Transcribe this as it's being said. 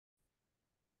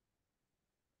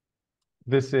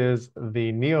This is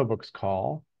the NeoBooks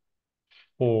call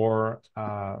for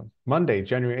Monday,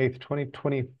 January 8th,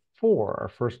 2024, our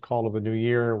first call of the new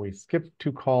year. We skipped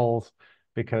two calls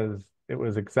because it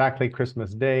was exactly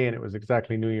Christmas Day and it was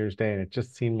exactly New Year's Day, and it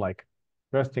just seemed like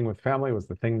resting with family was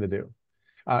the thing to do.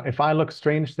 If I look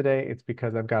strange today, it's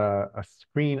because I've got a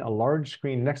screen, a large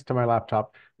screen next to my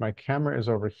laptop. My camera is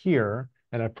over here,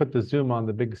 and I put the zoom on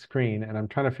the big screen, and I'm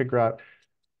trying to figure out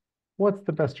what's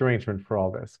the best arrangement for all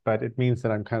this. But it means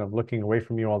that I'm kind of looking away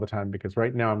from you all the time because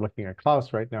right now I'm looking at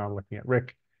Klaus, right now I'm looking at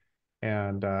Rick,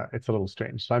 and it's a little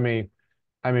strange. So I may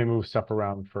move stuff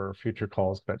around for future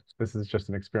calls, but this is just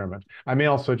an experiment. I may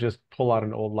also just pull out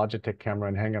an old Logitech camera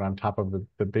and hang it on top of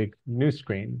the big new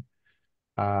screen.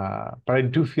 But I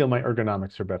do feel my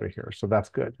ergonomics are better here, so that's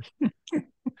good.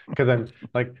 Because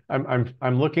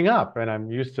I'm looking up and I'm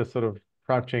used to sort of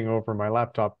crouching over my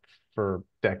laptop for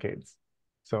decades.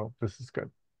 So this is good.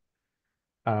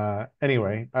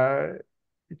 Anyway,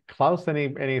 Klaus,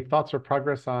 any thoughts or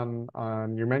progress on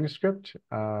your manuscript?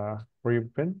 Where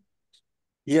you've been?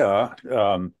 Yeah,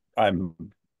 I'm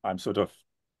sort of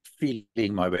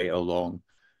feeling my way um,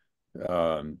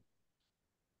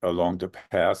 along the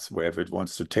path wherever it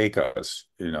wants to take us,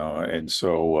 And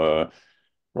so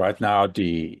right now um,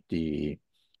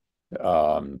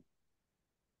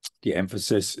 the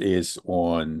emphasis is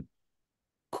on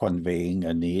conveying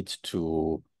a need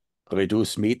to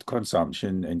reduce meat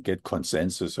consumption and get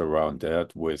consensus around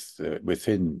that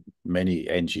within many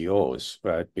NGOs,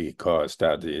 right? Because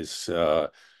uh,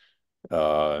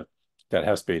 that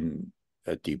has been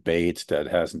a debate that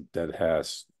has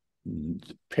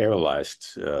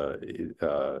paralyzed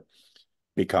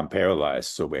become paralyzed.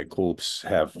 So where groups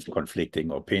have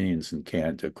conflicting opinions and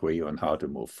can't agree on how to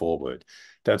move forward.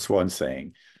 That's one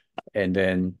thing. And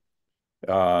then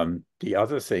the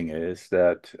other thing is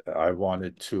that um, I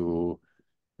wanted to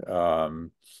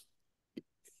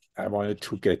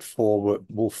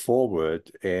move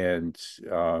forward and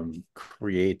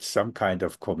create some kind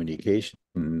of communication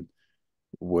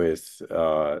with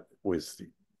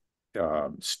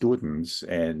students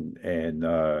and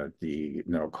the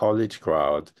college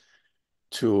crowd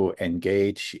to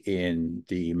engage in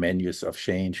the Menus of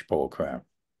Change program.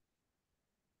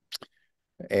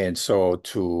 And so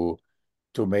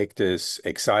to make this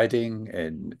exciting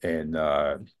and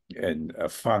a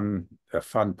fun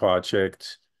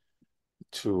project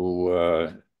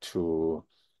to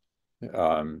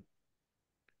um,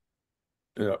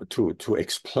 to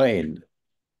explain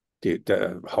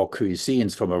how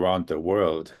cuisines from around the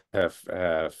world have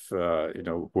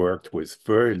worked with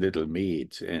very little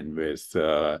meat and with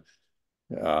uh,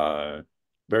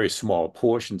 very small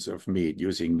portions of meat,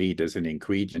 using meat as an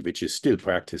ingredient, which is still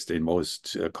practiced in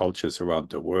most cultures around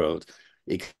the world,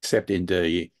 except in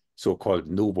the so-called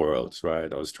New Worlds,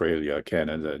 right? Australia,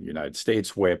 Canada, and United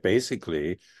States, where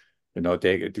basically,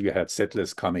 you had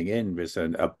settlers coming in with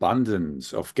an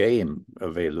abundance of game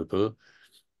available,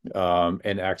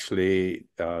 and actually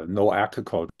no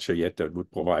agriculture yet that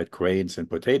would provide grains and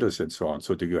potatoes and so on.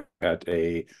 So you had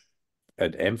an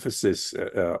emphasis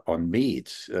on meat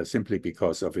simply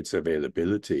because of its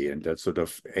availability, and that sort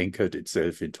of anchored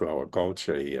itself into our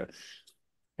culture here.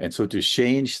 And so to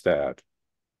change that,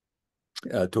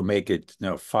 to make it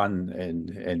fun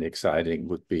and exciting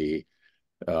would be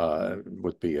a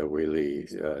really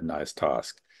nice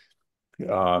task.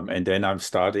 And then I'm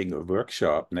starting a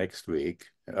workshop next week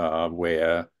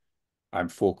where I'm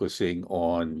focusing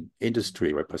on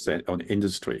industry.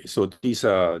 So these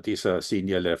are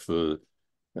senior level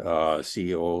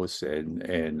CEOs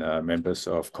and members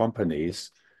of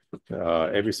companies,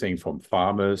 everything from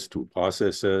farmers to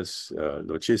processors,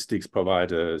 logistics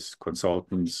providers,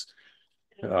 consultants,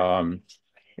 um,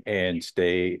 and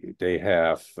they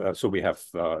have so we have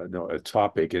a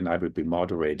topic, and I will be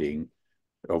moderating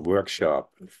a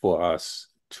workshop for us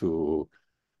to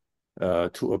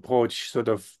approach sort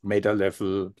of meta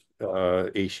level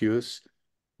issues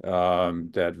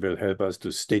that will help us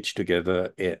to stitch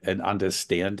together an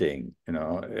understanding,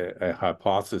 a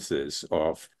hypothesis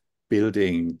of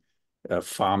building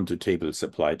farm to table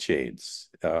supply chains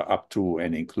up to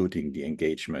and including the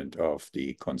engagement of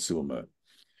the consumer.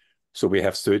 So we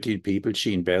have 13 people.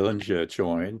 Gene Bellinger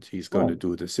joined. He's going to Oh,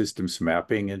 do the systems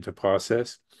mapping in the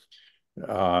process.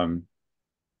 Um,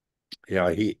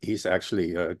 yeah, he's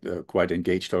actually quite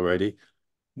engaged already,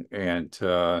 and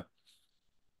um,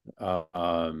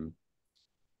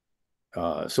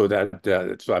 so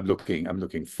I'm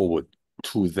looking forward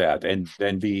to that, and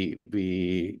then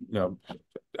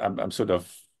I'm sort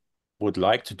of would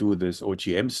like to do this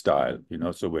OGM style,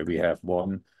 so where we have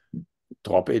one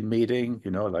drop-in meeting,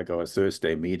 like our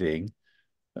Thursday meeting,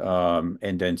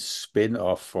 and then spin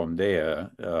off from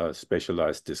there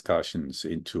specialized discussions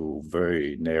into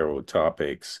very narrow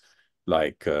topics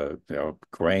like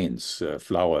grains,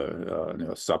 flour,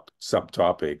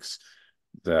 subtopics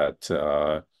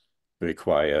that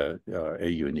require a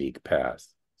unique path.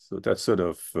 So that's sort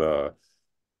of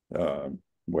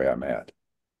where I'm at.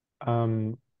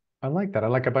 Um, I like that. I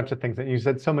like a bunch of things. And you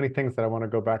said so many things that I want to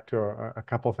go back to a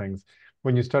couple things.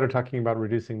 When you started talking about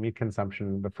reducing meat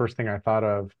consumption, the first thing I thought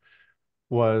of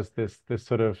was this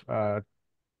sort of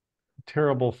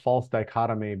terrible false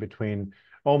dichotomy between,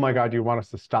 oh my God, you want us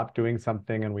to stop doing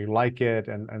something and we like it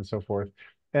and so forth.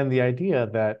 And the idea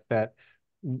that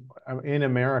in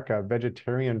America,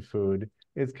 vegetarian food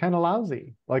is kind of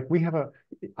lousy. Like we have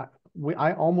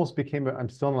I almost became I'm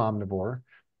still an omnivore,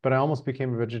 but I almost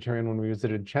became a vegetarian when we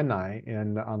visited Chennai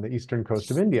on the eastern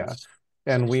coast of India.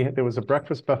 And there was a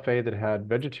breakfast buffet that had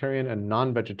vegetarian and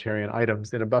non-vegetarian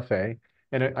items in a buffet.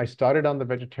 And I started on the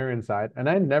vegetarian side, and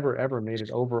I never ever made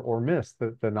it over or miss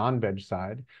the non-veg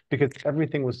side because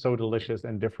everything was so delicious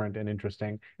and different and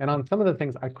interesting. And on some of the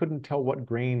things, I couldn't tell what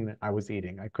grain I was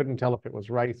eating. I couldn't tell if it was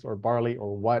rice or barley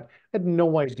or what. I had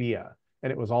no idea.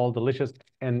 And it was all delicious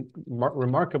and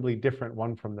remarkably different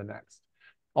one from the next.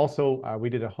 Also, we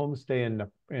did a homestay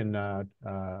in uh,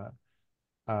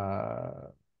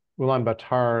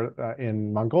 Ulaanbaatar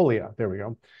in Mongolia. There we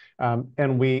go.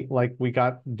 And we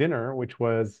got dinner, which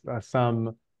was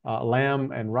some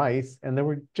lamb and rice, and there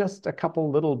were just a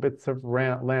couple little bits of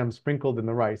lamb sprinkled in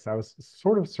the rice. I was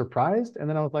sort of surprised, and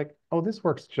then I was like, "Oh, this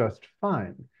works just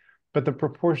fine." But the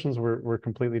proportions were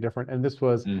completely different, and this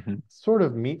was Mm-hmm. sort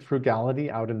of meat frugality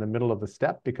out in the middle of the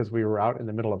steppe because we were out in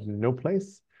the middle of no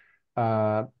place.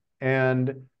 Uh,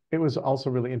 and it was also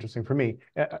really interesting for me.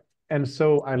 And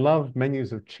so I love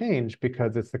menus of change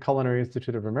because it's the Culinary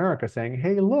Institute of America saying,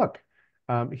 hey, look,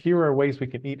 here are ways we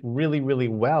can eat really, really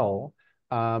well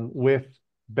with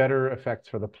better effects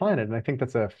for the planet. And I think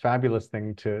that's a fabulous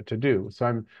thing to do.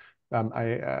 So um,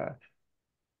 I, uh,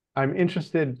 I'm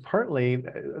interested partly,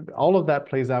 all of that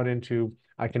plays out into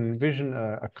I can envision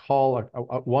a call,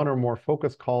 one or more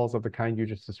focus calls of the kind you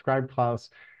just described, Klaus,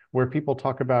 where people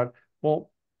talk about, well,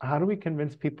 how do we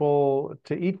convince people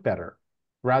to eat better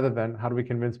rather than how do we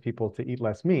convince people to eat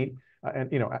less meat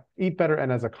and eat better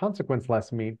and as a consequence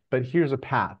less meat, but here's a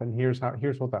path and here's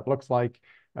what that looks like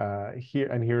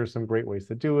here are some great ways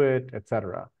to do it,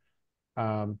 etc.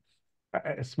 Um,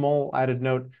 a small added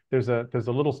note, there's a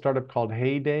little startup called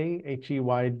Heyday,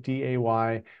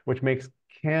 Heyday, which makes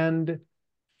canned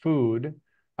food.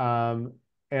 Um,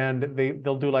 and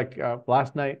they'll do like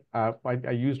last night,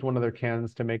 I used one of their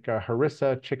cans to make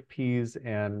harissa, chickpeas,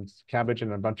 and cabbage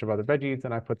and a bunch of other veggies,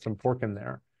 and I put some pork in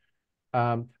there.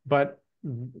 But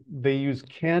they use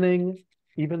canning,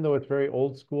 even though it's very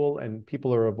old school and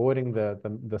people are avoiding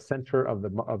the center of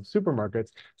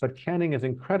supermarkets. But canning is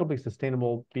incredibly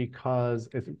sustainable because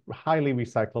it's highly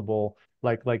recyclable.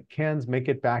 Like cans make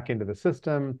it back into the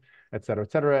system, et cetera,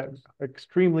 et cetera.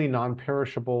 Extremely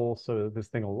non-perishable, so this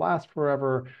thing will last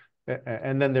forever.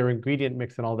 And then their ingredient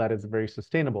mix and all that is very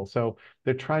sustainable. So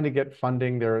they're trying to get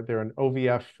funding. They're an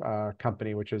OVF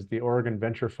company, which is the Oregon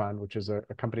Venture Fund, which is a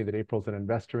company that April's an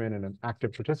investor in and an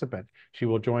active participant. She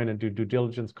will join and do due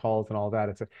diligence calls and all that.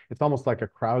 It's almost like a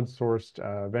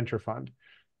crowdsourced venture fund.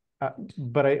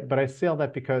 But I say all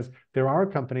that because there are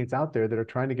companies out there that are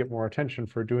trying to get more attention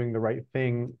for doing the right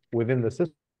thing within the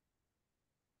system.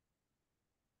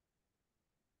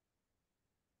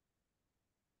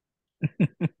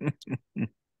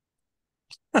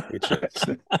 Which is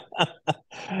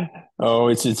Oh,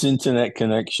 it's its internet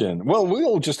connection. Well,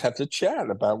 we'll just have to chat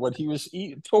about what he was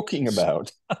talking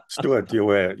about. Stuart, you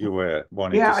were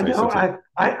wanting to Yeah, say no, something.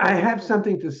 I have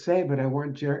something to say, but I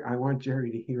want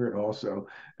Jerry to hear it also.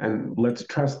 And let's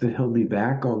trust that he'll be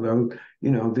back, although,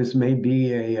 this may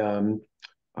be uh,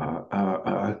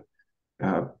 uh,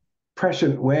 uh,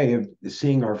 prescient way of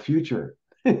seeing our future.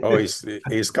 Oh, Is,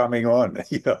 he's coming on.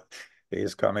 Yeah,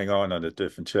 he's coming on a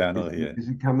different channel here. is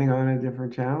he coming on a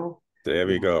different channel? There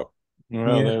Yeah. we go.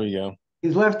 Well, Yeah. there we go.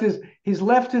 He's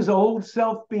left his old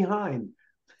self behind.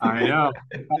 I know.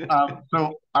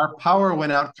 So our power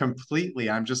went out completely.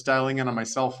 I'm just dialing in on my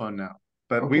cell phone now,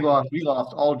 but we Okay.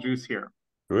 lost all juice here.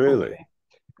 Really? Okay.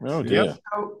 Oh Yep. dear.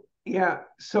 So yeah,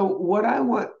 so what I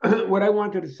want what I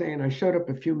wanted to say, and I showed up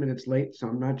a few minutes late, so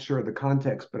I'm not sure of the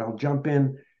context, but I'll jump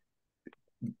in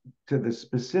to the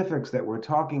specifics that we're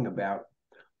talking about.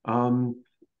 Um,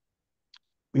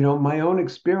 my own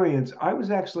experience, I was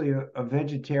actually a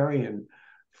vegetarian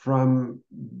from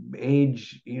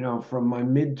from my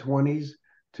mid 20s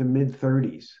to mid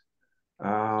 30s.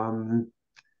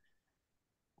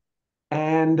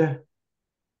 And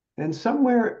And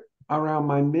somewhere around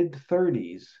my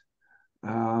mid-30s,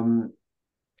 um,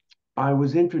 I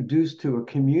was introduced to a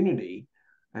community,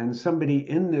 and somebody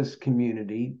in this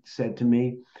community said to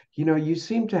me, you know, you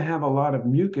seem to have a lot of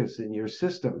mucus in your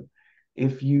system.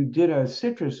 If you did a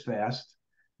citrus fast,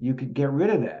 you could get rid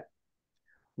of that.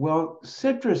 Well,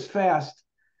 citrus fast,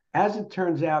 as it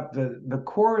turns out, the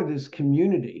core of this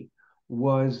community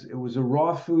was a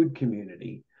raw food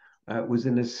community. It was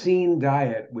an Essene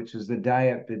diet, which is the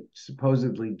diet that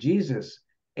supposedly Jesus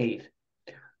ate.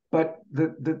 But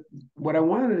the what I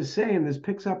wanted to say, and this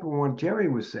picks up on what Jerry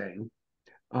was saying,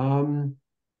 um,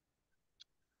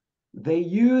 they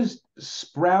used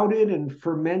sprouted and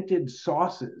fermented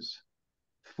sauces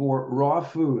for raw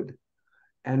food.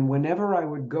 And whenever I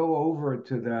would go over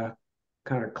to the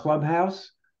kind of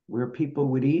clubhouse where people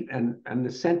would eat, and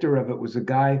the center of it was a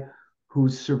guy who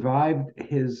survived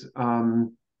his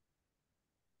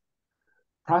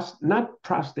not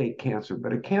prostate cancer,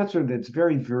 but a cancer that's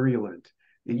very virulent.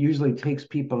 It usually takes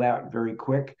people out very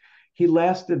quick. He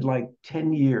lasted like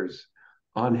 10 years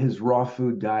on his raw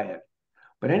food diet.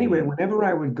 But anyway, whenever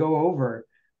I would go over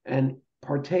and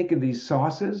partake of these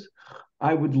sauces,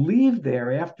 I would leave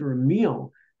there after a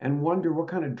meal and wonder what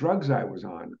kind of drugs I was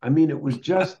on. I mean, it was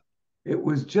just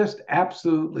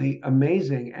absolutely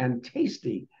amazing and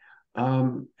tasty,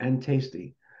 and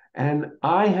tasty. And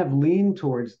I have leaned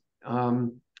towards,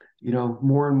 you know,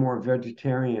 more and more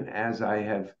vegetarian as I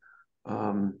have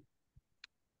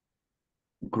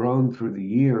grown through the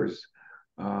years.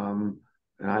 And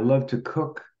I love to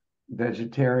cook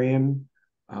vegetarian.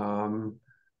 And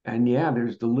yeah,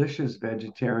 there's delicious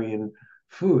vegetarian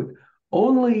food.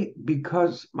 Only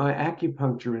because my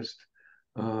acupuncturist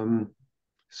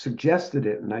suggested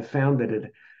it and I found that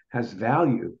it has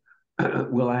value,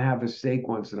 will I have a steak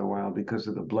once in a while because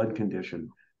of the blood condition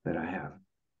that I have.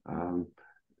 Um,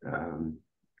 um,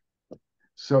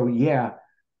 so yeah,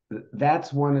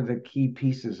 that's one of the key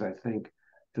pieces, I think,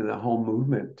 to the whole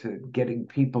movement, to getting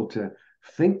people to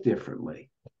think differently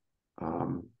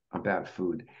about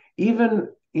food. Even,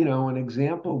 you know, an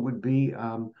example would be,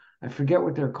 I forget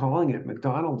what they're calling it.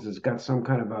 McDonald's has got some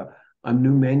kind of a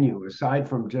new menu aside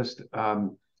from just,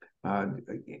 you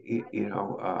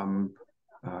know,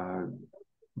 uh,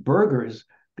 burgers.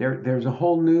 There's a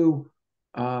whole new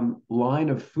line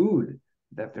of food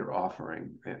that they're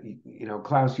offering. You know,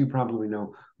 Klaus, you probably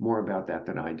know more about that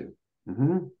than I do.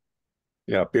 Mm-hmm.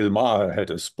 Yeah, Bill Maher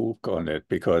had a spook on it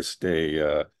because they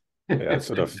are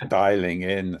sort of dialing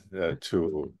in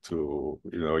to you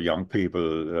know, young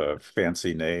people,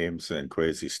 fancy names and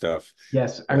crazy stuff.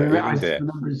 Yes, I remember. I In there.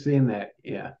 remember seeing that.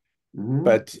 Yeah. Mm-hmm.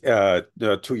 But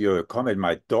to your comment,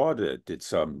 my daughter did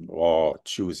some raw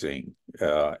choosing,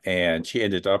 and she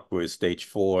ended up with stage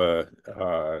 4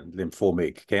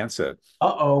 lymphomic cancer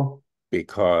Uh-oh.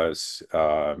 because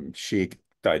she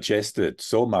digested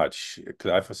so much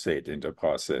glyphosate in the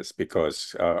process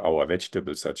because our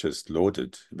vegetables are just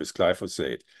loaded with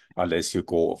glyphosate unless you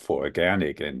go for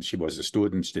organic. And she was a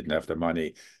student, she didn't have the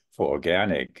money for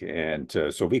organic. And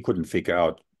so we couldn't figure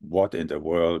out what in the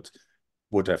world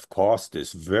would have caused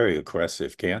this very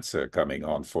aggressive cancer coming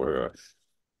on for her.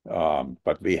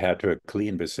 But we had her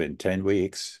clean within 10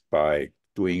 weeks by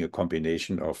doing a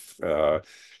combination of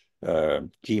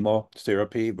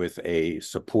chemotherapy with a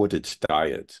supported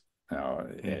diet.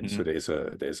 And so there's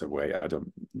a way. I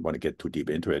don't want to get too deep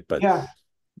into it, but Yeah.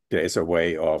 there's a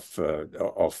way of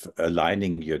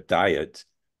aligning your diet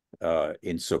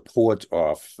in support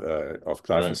of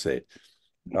glyphosate.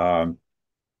 Right.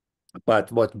 But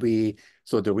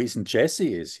so the reason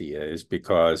Jesse is here is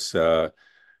because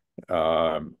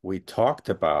we talked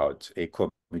about a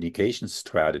communication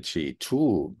strategy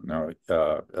to, you know,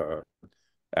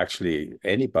 actually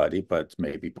anybody, but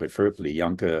maybe preferably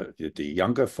the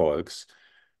younger folks,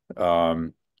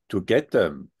 to get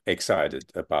them excited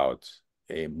about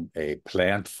a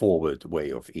plant-forward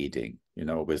way of eating, you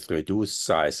know, with reduced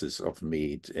sizes of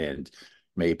meat and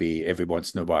maybe every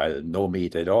once in a while no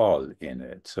meat at all in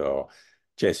it. So,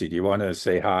 Jesse, do you want to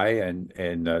say hi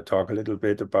and talk a little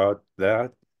bit about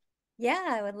that? Yeah,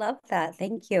 I would love that.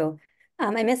 Thank you.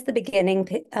 I missed the beginning,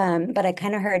 but I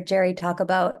kind of heard Jerry talk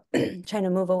about trying to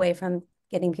move away from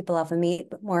getting people off of meat,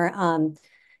 but more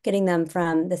getting them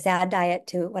from the SAD diet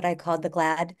to what I called the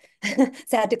GLAD,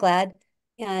 SAD to GLAD.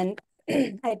 And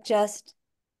I just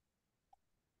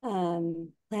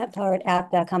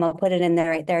plantforwardapp.com. I'll put it in there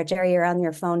right there. Jerry, you're on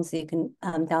your phone, so you can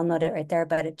download it right there.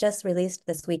 But it just released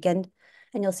this weekend,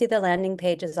 and you'll see the landing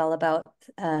page is all about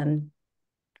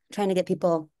trying to get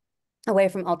people away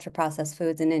from ultra processed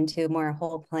foods and into more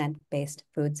whole plant-based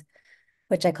foods,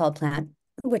 which are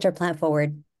plant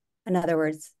forward. in other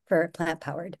words, for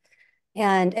plant-powered.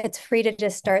 And it's free to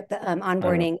just start the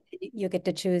onboarding. You get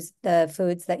to choose the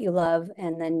foods that you love.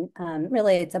 And then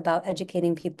really it's about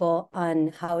educating people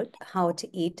on how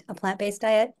to eat a plant-based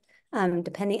diet,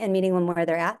 depending and meeting them where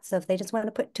they're at. So if they just want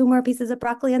to put 2 more pieces of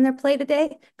broccoli on their plate a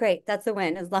day, great, that's a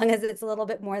win, as long as it's a little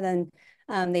bit more than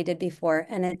they did before.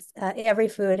 And it's every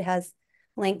food has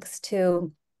links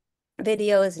to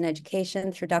videos and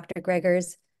education through Dr.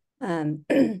 Greger's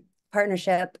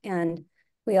partnership. And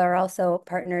we are also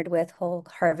partnered with Whole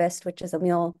Harvest, which is a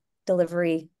meal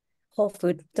delivery, whole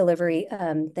food delivery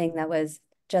thing that was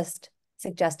just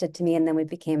suggested to me, and then we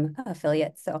became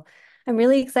affiliates. So I'm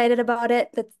really excited about it.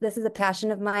 This is a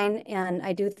passion of mine, and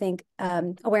I do think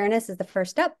awareness is the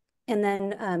first step, and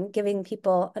then giving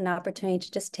people an opportunity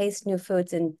to just taste new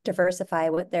foods and diversify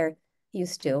what they're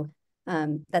used to.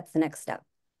 That's the next step.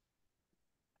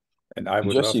 And I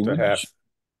would Jesse, love to have,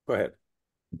 go ahead.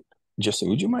 Jesse,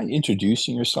 would you mind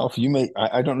introducing yourself? You may,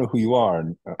 I don't know who you are,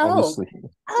 Oh, obviously.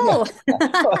 oh,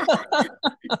 Yeah.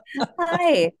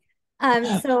 hi.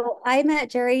 So I met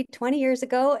Jerry 20 years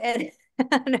ago, and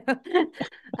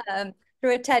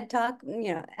through a TED Talk,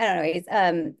 I don't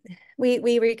know.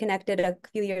 We reconnected a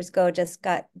few years ago, just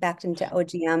got back into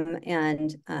OGM,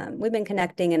 and we've been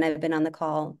connecting, and I've been on the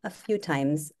call a few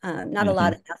times. Not a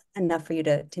lot, enough for you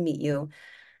to meet you.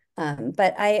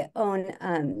 But I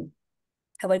own,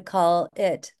 I would call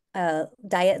it a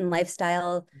diet and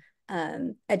lifestyle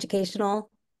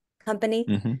educational company.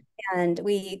 And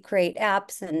we create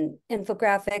apps and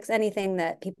infographics, anything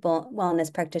that people,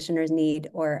 wellness practitioners need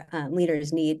or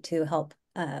leaders need to help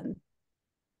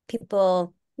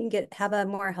people have a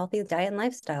more healthy diet and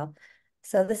lifestyle.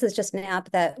 So this is just an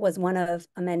app that was one of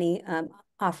many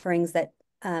offerings that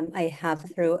I have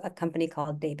through a company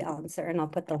called Day Balancer, and I'll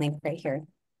put the link right here.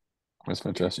 That's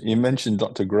fantastic. You mentioned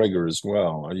Dr. Greger as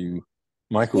well. Are you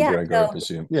Michael Greger, I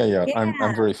presume? Yeah.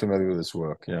 I'm very familiar with his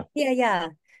work. Yeah.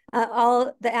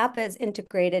 All the app is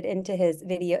integrated into his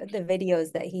the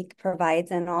videos that he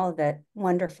provides, and all of the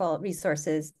wonderful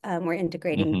resources. We're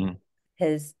integrating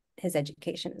his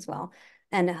education as well.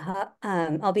 And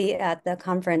I'll be at the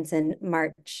conference in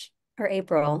March or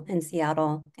April in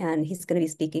Seattle, and he's going to be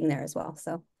speaking there as well.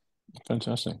 So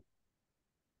fantastic.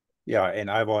 Yeah,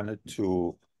 and I wanted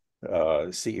to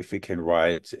see if we can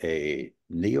write a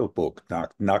NeoBook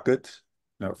nugget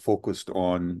focused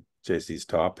on Jesse's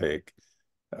topic,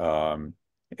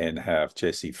 and have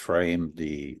Jesse frame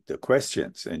the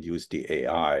questions and use the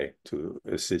AI to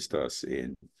assist us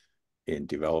in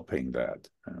developing that,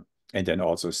 and then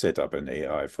also set up an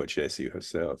AI for Jessie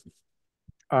herself.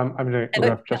 I'm going to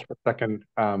interrupt just for a second,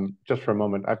 just for a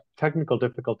moment. I have technical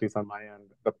difficulties on my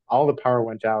end. All the power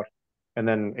went out, and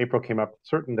then April came up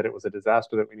certain that it was a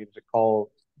disaster, that we needed to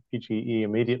call PGE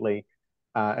immediately.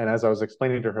 And as I was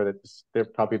explaining to her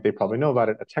that they probably know about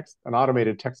it, an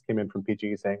automated text came in from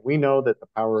PGE saying, "We know that the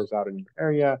power is out in your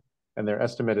area, and their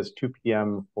estimate is 2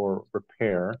 p.m. for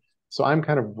repair." So I'm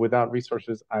kind of without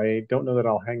resources. I don't know that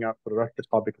I'll hang out for the rest of the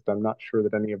call because I'm not sure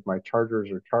that any of my chargers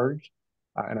are charged.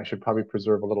 And I should probably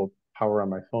preserve a little power on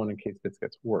my phone in case this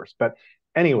gets worse. But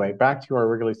anyway, back to our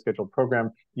regularly scheduled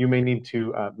program. You may need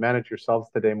to manage yourselves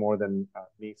today more than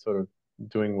me sort of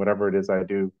doing whatever it is I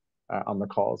do on the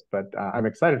calls. But I'm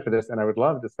excited for this, and I would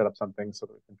love to set up something so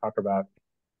that we can talk about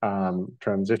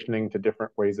transitioning to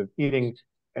different ways of eating.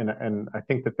 And I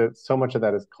think that so much of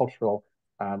that is cultural.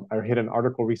 I hit an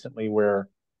article recently where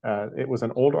it was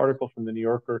an old article from the New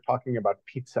Yorker talking about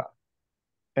pizza.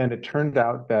 And it turned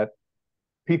out that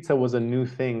pizza was a new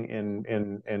thing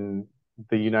in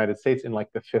the United States in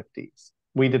like the 50s.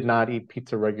 We did not eat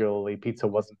pizza regularly. Pizza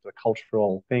wasn't a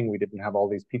cultural thing. We didn't have all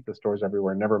these pizza stores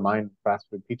everywhere, never mind fast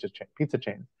food pizza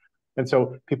chains. And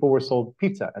so people were sold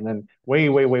pizza. And then way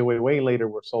later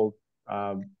were sold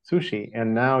sushi.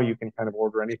 And now you can kind of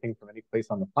order anything from any place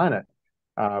on the planet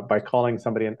by calling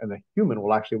somebody, and a human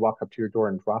will actually walk up to your door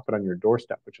and drop it on your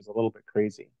doorstep, which is a little bit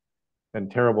crazy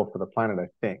and terrible for the planet, I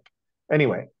think.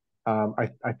 Anyway, I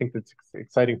think it's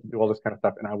exciting to do all this kind of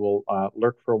stuff, and I will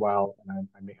lurk for a while, and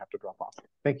I may have to drop off.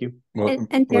 Thank you.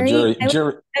 And Jerry,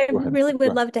 I really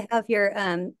would love to have your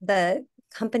the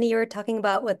company you were talking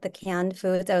about with the canned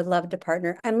foods. I would love to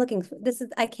partner. I'm looking for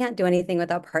I can't do anything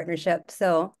without partnership,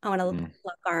 so I want to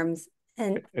lock arms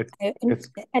and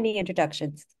any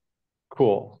introductions.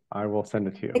 Cool. I will send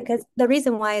it to you. Because the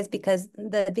reason why is because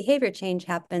the behavior change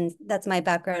happens. That's my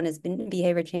background, has been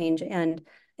behavior change, and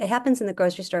it happens in the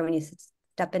grocery store when you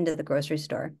step into the grocery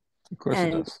store. Of course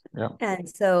it does. Yeah. And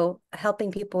so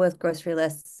helping people with grocery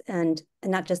lists, and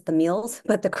not just the meals,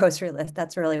 but the grocery list,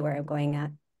 that's really where I'm going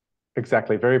at.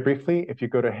 Exactly. Very briefly, if you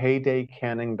go to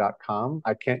heydaycanning.com,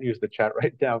 I can't use the chat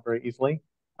right now very easily.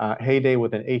 Heyday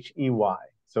with an H-E-Y.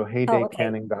 So Oh, okay.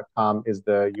 heydaycanning.com is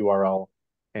the URL,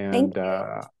 Thank and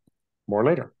you. more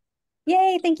later.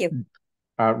 Yay, thank you.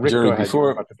 Rick, go Jerry, ahead. You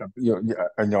were before about to jump in. you know, yeah,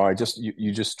 I know,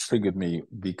 you just triggered me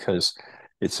because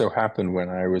it so happened when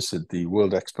I was at the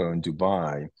World Expo in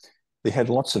Dubai, they had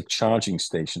lots of charging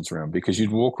stations around because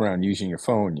you'd walk around using your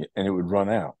phone and it would run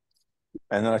out.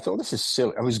 And then I thought, this is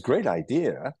silly. It was a great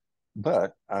idea.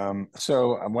 But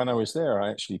so when I was there, I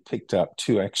actually picked up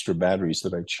 2 extra batteries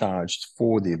that I charged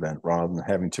for the event rather than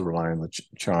having to rely on the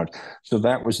charge. So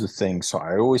that was the thing. So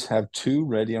I always have 2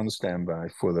 ready on standby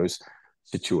for those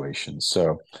situations.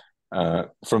 So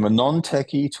from a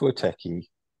non-techie to a techie.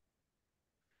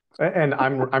 And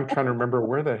I'm trying to remember,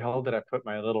 where the hell did I put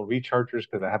my little rechargers,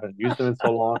 because I haven't used them in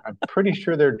so long. I'm pretty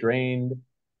sure they're drained.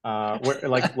 Where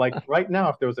like right now,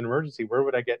 if there was an emergency, where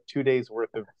would I get 2 days worth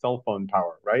of cell phone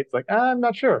power? Right? It's like, I'm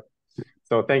not sure.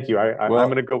 So thank you. I'm Well,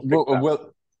 gonna go fix well, that.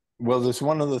 well, well, there's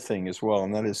one other thing as well,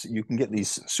 and that is you can get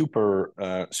these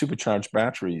supercharged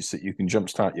batteries that you can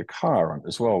jumpstart your car on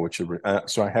as well, which are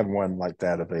so I have one like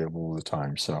that available all the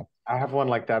time. So I have one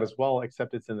like that as well,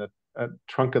 except it's in the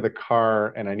trunk of the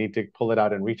car, and I need to pull it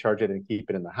out and recharge it and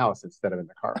keep it in the house instead of in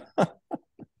the car.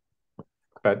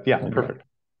 But yeah, anyway, perfect.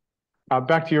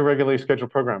 Back to your regularly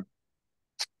scheduled program.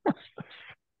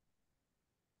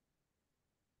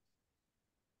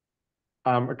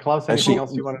 Klaus, anything actually,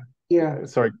 else you want Yeah. to?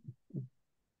 Sorry,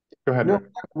 go ahead, No,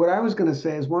 Rick. what I was going to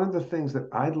say is one of the things that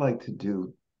I'd like to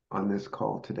do on this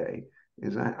call today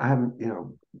is I haven't,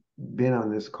 been on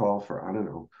this call for, I don't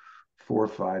know, 4 or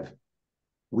 5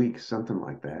 weeks, something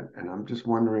like that. And I'm just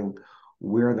wondering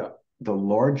where the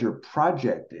larger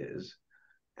project is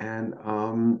and,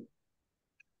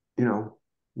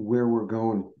 where we're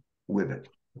going with it.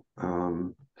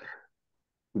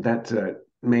 That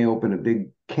may open a big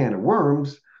can of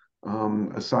worms,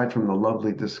 aside from the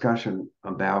lovely discussion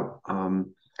about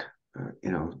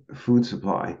food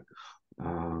supply.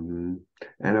 And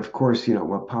of course,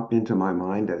 what popped into my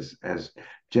mind as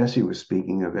Jesse was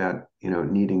speaking about,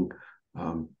 needing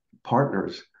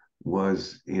partners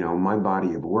was, my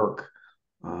body of work,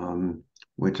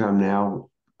 which I'm now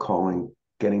calling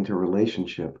getting to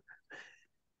relationship.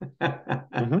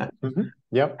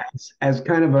 Yep. As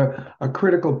kind of a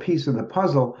critical piece of the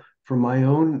puzzle for my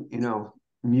own,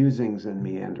 musings and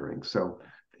meandering. So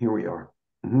here we are.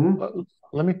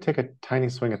 Let me take a tiny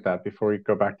swing at that before we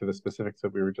go back to the specifics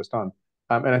that we were just on.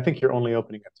 And I think you're only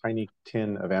opening a tiny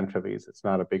tin of anchovies. It's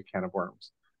not a big can of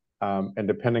worms. And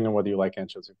depending on whether you like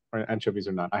anchovies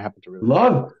or not, I happen to really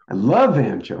I love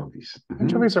anchovies.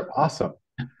 Anchovies are awesome.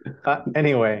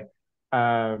 Anyway,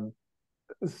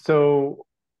 so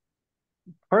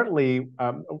partly,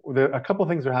 a couple of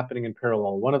things are happening in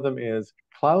parallel. One of them is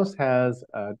Klaus has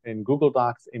in Google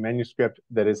Docs a manuscript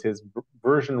that is his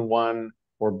version 1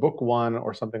 or book 1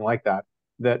 or something like that,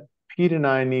 that Pete and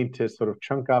I need to sort of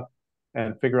chunk up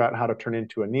and figure out how to turn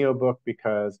into a NeoBook,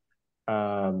 because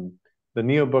the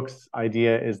NeoBooks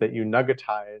idea is that you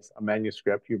nuggetize a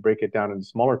manuscript, you break it down into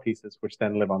smaller pieces, which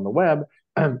then live on the web.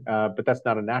 But that's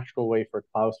not a natural way for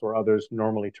Klaus or others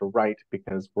normally to write,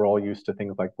 because we're all used to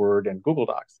things like Word and Google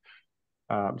Docs.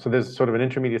 So there's sort of an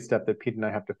intermediate step that Pete and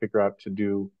I have to figure out to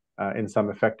do in some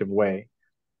effective way,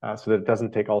 so that it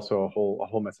doesn't take also a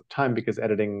whole mess of time, because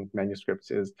editing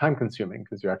manuscripts is time consuming,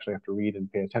 because you actually have to read and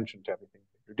pay attention to everything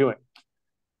that you're doing.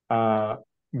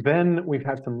 Then we've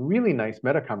had some really nice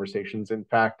meta conversations. In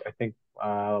fact, I think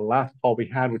last call we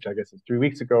had, which I guess is 3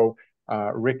 weeks ago,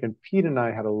 Rick and Pete and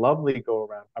I had a lovely go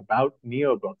around about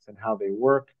NeoBooks and how they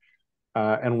work.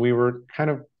 And we were kind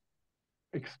of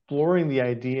exploring the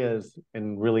ideas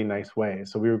in really nice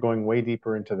ways. So we were going way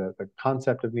deeper into the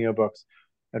concept of NeoBooks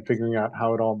and figuring out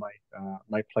how it all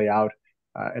might play out.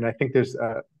 And I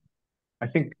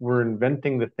think we're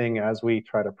inventing the thing as we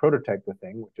try to prototype the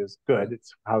thing, which is good.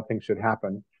 It's how things should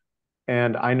happen.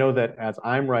 And I know that as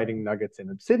I'm writing nuggets in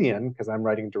Obsidian, because I'm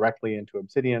writing directly into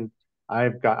Obsidian,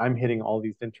 I'm hitting all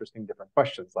these interesting different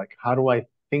questions, like how do I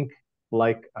think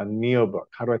like a NeoBook?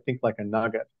 How do I think like a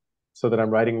nugget, so that I'm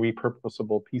writing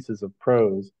repurposable pieces of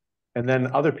prose, and then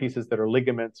other pieces that are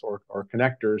ligaments or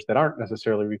connectors that aren't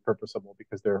necessarily repurposable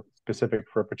because they're specific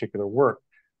for a particular work.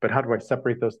 But how do I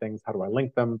separate those things? How do I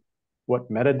link them?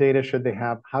 What metadata should they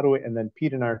have? And then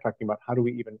Pete and I are talking about how do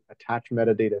we even attach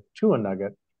metadata to a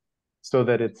nugget so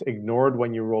that it's ignored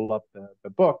when you roll up the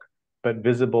book, but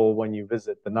visible when you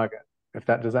visit the nugget.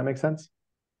 Does that make sense?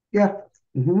 Yeah.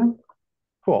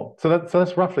 Cool. So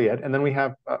that's roughly it. And then we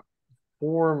have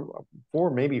four,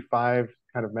 maybe five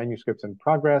kind of manuscripts in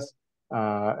progress.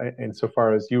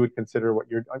 insofar as you would consider what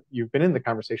you've been in the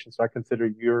conversation, so I consider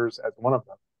yours as one of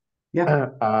them.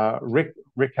 Yeah.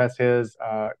 Rick has his,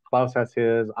 Klaus has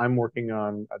his. I'm working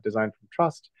on a design from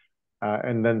trust,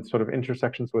 and then sort of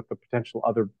intersections with the potential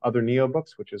other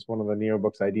NeoBooks, which is one of the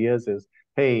NeoBooks ideas. Is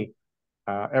hey,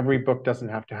 every book doesn't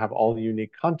have to have all the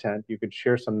unique content. You could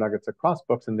share some nuggets across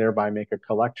books and thereby make a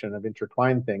collection of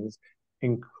intertwined things,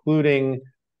 including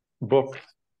books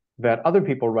that other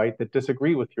people write that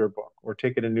disagree with your book or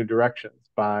take it in new directions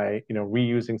by,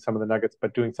 reusing some of the nuggets,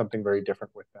 but doing something very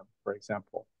different with them, for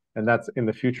example. And that's in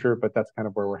the future, but that's kind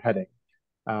of where we're heading.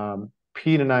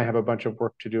 Pete and I have a bunch of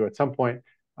work to do at some point,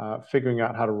 figuring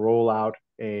out how to roll out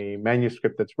a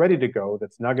manuscript that's ready to go,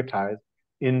 that's nuggetized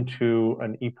into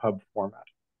an EPUB format.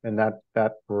 And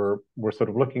that we're sort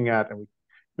of looking at, and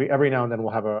we every now and then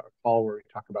we'll have a call where we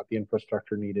talk about the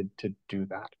infrastructure needed to do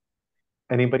that.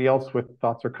 Anybody else with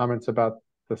thoughts or comments about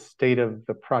the state of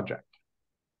the project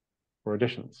or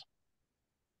additions?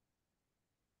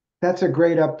 That's a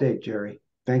great update, Jerry.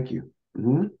 Thank you.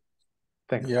 Mm-hmm.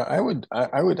 Thanks. Yeah, I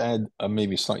would add a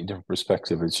maybe slightly different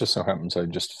perspective. It just so happens I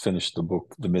just finished the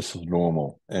book, The Myth of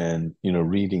Normal, and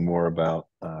reading more about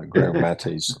Greg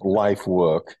Mate's life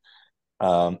work.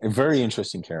 A very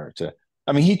interesting character.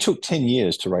 I mean, he took 10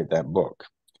 years to write that book.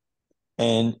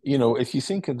 And, if you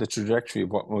think of the trajectory of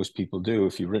what most people do,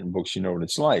 if you've written books, you know what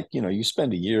it's like. You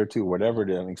spend a year or two, whatever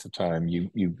the length of time, you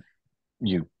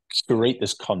curate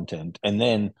this content, and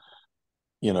then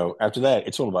after that,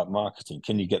 it's all about marketing.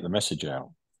 Can you get the message out?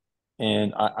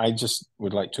 And I just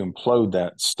would like to implode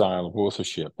that style of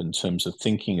authorship in terms of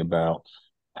thinking about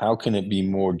how can it be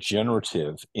more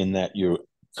generative in that you're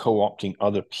co-opting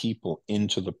other people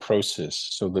into the process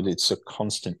so that it's a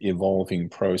constant evolving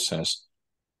process.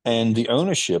 And the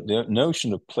ownership, the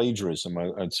notion of plagiarism,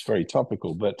 it's very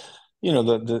topical, but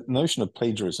the notion of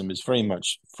plagiarism is very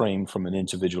much framed from an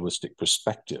individualistic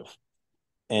perspective.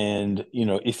 And,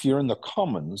 if you're in the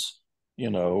commons,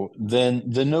 then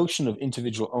the notion of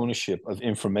individual ownership of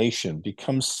information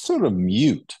becomes sort of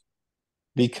mute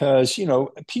because,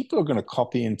 people are going to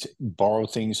copy and borrow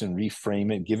things and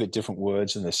reframe it, give it different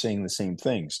words, and they're saying the same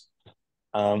things.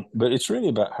 But it's really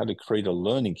about how to create a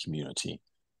learning community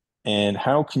and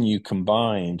how can you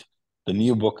combine the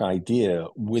NeoBook idea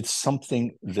with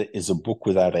something that is a book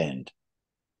without end.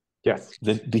 Yes.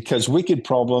 Because wicked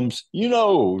problems,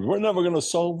 we're never going to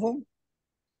solve them,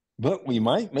 but we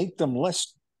might make them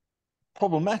less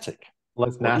problematic.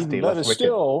 Less nasty, even better less wicked.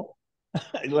 still,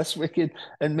 less wicked,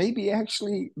 and maybe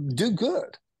actually do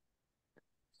good.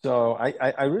 So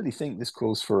I really think this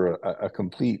calls for a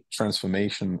complete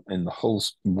transformation in the whole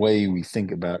way we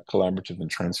think about collaborative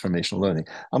and transformational learning.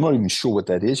 I'm not even sure what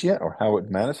that is yet or how it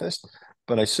manifests,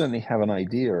 but I certainly have an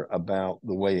idea about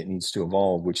the way it needs to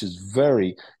evolve, which is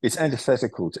it's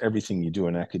antithetical to everything you do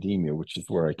in academia, which is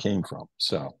where I came from.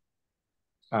 So,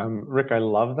 Rick, I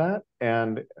love that.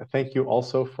 And thank you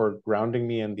also for grounding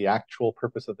me in the actual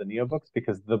purpose of the NeoBooks,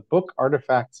 because the book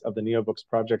artifacts of the NeoBooks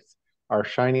projects are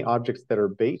shiny objects that are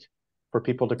bait for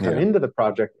people to come into the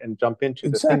project and jump into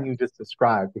the thing you just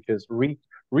described, because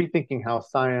rethinking how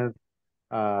science,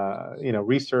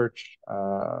 research,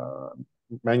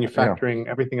 manufacturing,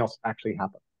 everything else actually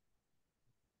happens.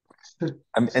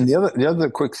 And the other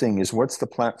quick thing is, what's the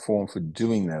platform for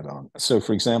doing that on? So,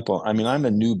 for example, I mean, I'm a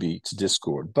newbie to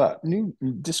Discord, but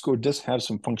Discord does have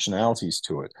some functionalities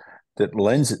to it that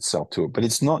lends itself to it, but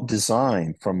it's not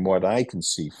designed, from what I can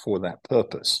see, for that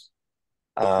purpose.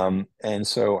 And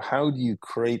so, how do you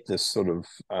create this sort of,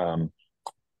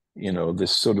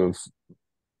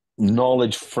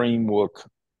 knowledge framework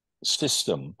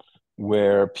system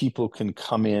where people can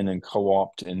come in and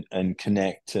co-opt and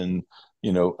connect and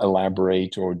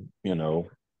elaborate or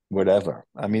whatever.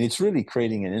 I mean, it's really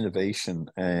creating an innovation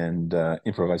and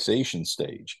improvisation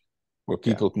stage where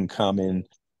people can come in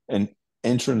and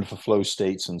enter into flow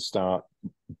states and start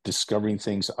discovering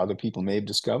things that other people may have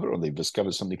discovered, or they've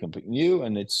discovered something completely new,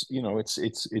 and it's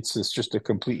just a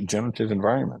complete generative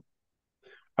environment.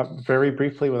 Very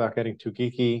briefly, without getting too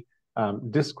geeky,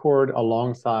 Discord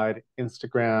alongside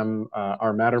Instagram,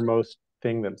 our Mattermost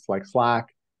thing that's like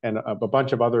Slack, and a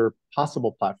bunch of other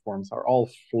possible platforms are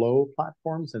all flow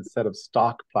platforms instead of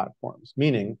stock platforms,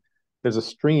 meaning there's a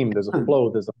stream, there's a flow,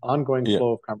 there's an ongoing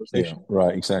flow of conversation. Yeah,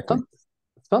 right, exactly.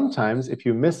 Sometimes if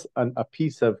you miss a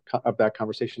piece of that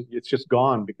conversation, it's just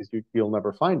gone because you'll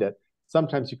never find it.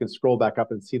 Sometimes you can scroll back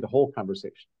up and see the whole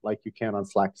conversation like you can on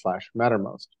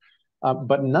Slack/Mattermost.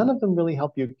 But none of them really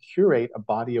help you curate a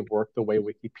body of work the way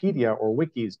Wikipedia or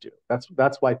wikis do.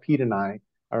 That's why Pete and I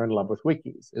are in love with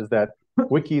wikis, is that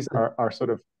wikis are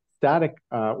sort of static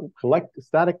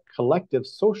collective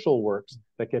social works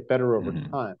that get better over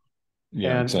time.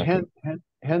 Yeah, And exactly.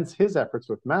 hence his efforts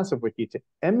with Massive Wiki to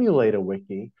emulate a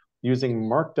wiki using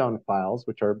markdown files,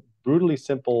 which are brutally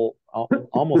simple,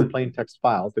 almost plain text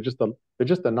files. They're just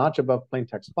a notch above plain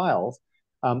text files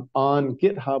on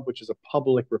GitHub, which is a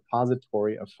public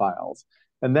repository of files,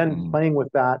 and then playing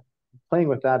with that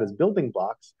as building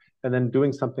blocks, and then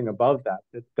doing something above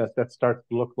that starts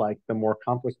to look like the more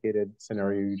complicated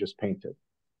scenario you just painted.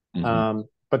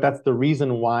 But that's the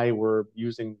reason why we're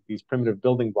using these primitive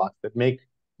building blocks that make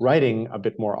writing a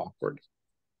bit more awkward.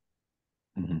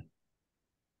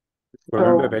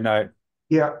 Remember when I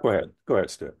Yeah. Go ahead,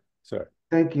 Stuart. Sorry.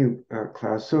 Thank you,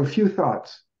 Klaus. So a few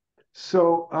thoughts.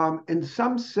 So in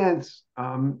some sense,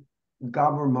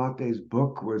 Gabor Mate's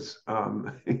book was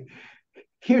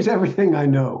here's everything I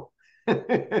know.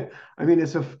 I mean,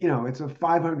 it's a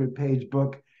 500-page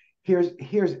book.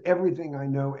 Here's everything I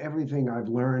know, everything I've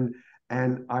learned,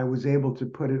 and I was able to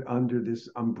put it under this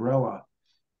umbrella.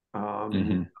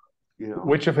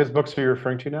 Which of his books are you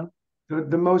referring to now?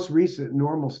 The most recent,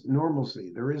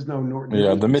 Normalcy. There is no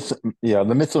the myth. Yeah,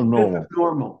 the myth of normal.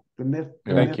 Normal. The myth.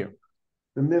 Thank you.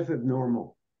 The myth of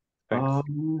normal. Thanks.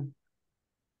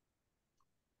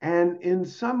 And in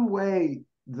some way,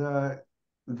 the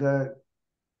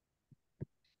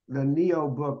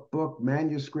NeoBook book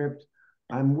manuscript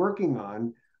I'm working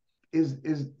on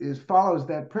is follows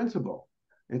that principle.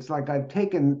 It's like I've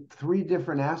taken 3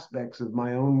 different aspects of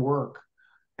my own work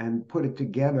and put it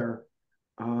together,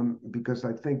 because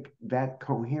I think that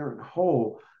coherent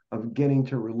whole of getting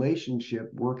to relationship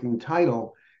working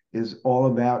title is all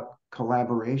about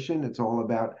collaboration. It's all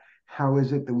about how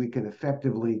is it that we can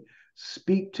effectively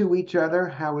speak to each other?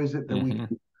 How is it that we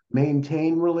can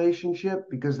maintain relationship?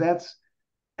 Because that's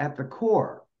at the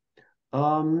core.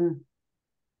 I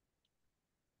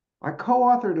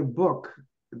co-authored a book.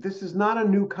 This is not a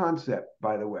new concept,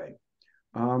 by the way.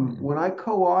 When I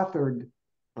co-authored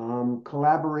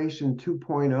Collaboration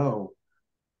 2.0,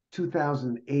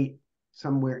 2008,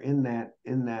 somewhere in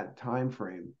that time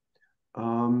frame,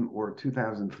 or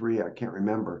 2003, I can't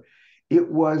remember. It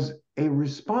was a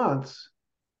response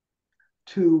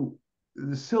to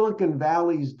the Silicon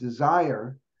Valley's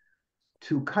desire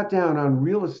to cut down on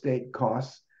real estate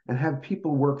costs and have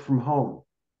people work from home.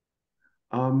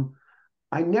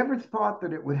 I never thought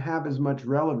that it would have as much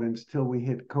relevance till we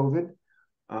hit COVID.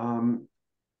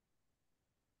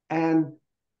 And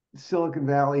Silicon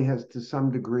Valley has, to some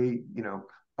degree,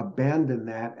 abandoned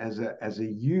that as a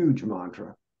huge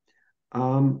mantra.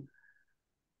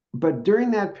 But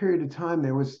during that period of time,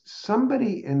 there was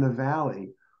somebody in the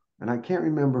Valley, and I can't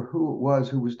remember who it was,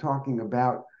 who was talking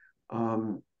about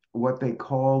what they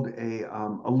called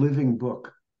a living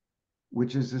book,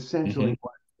 which is essentially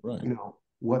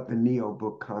what the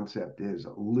NeoBook concept is,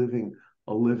 a living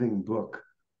book.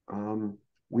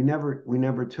 We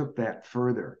never took that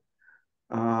further,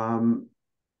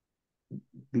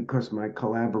 because my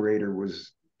collaborator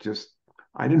was just,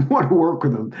 I didn't want to work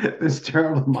with him. This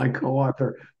terrible, my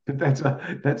co-author. But that's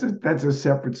a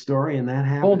separate story, and that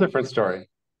happens. Whole different story.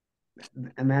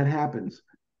 And that happens.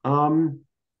 The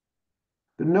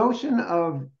notion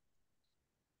of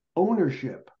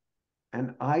ownership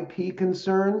and IP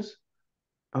concerns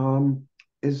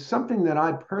is something that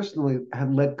I personally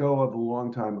had let go of a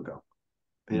long time ago.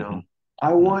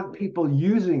 I want people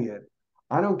using it.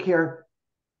 I don't care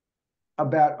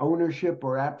about ownership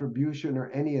or attribution or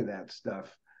any of that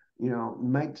stuff. It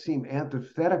might seem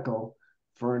antithetical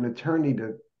for an attorney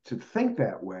to think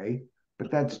that way, but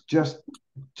that's just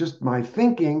my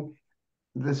thinking.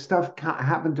 The stuff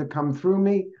happened to come through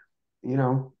me.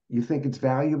 You think it's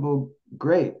valuable,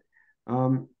 great.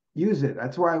 Use it.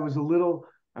 That's why I was a little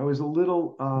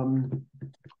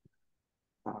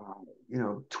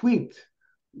tweaked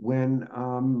when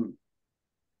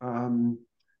the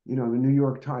New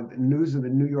York Times, news of the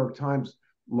New York Times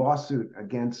lawsuit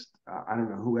against I don't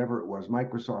know, whoever it was,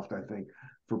 Microsoft, I think,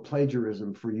 for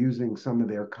plagiarism, for using some of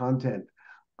their content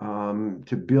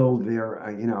to build their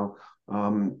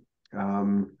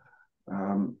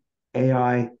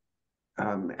AI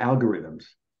algorithms.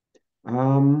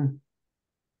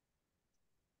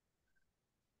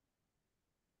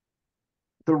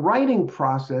 The writing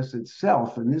process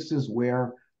itself, and this is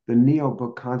where the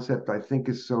NeoBook concept, I think,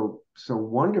 is so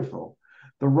wonderful.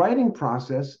 The writing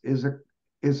process is,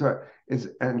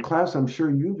 and Klaus, I'm sure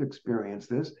you've experienced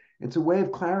this. It's a way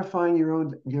of clarifying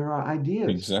your ideas.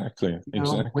 Exactly.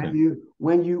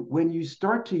 When you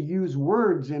start to use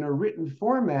words in a written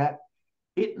format,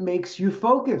 it makes you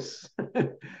focus,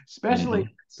 especially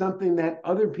something that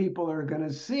other people are going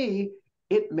to see,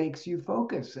 it makes you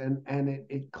focus, and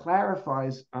it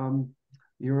clarifies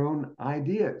your own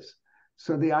ideas.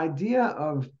 So the idea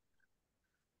of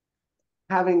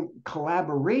having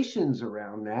collaborations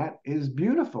around that is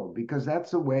beautiful, because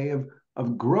that's a way of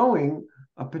growing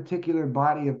a particular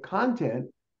body of content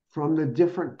from the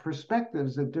different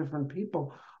perspectives that different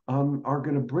people are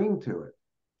going to bring to it.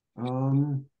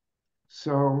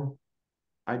 So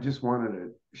I just wanted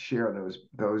to share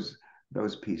those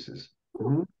pieces.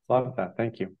 Mm-hmm. Love that.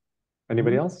 Thank you.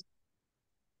 Anybody else?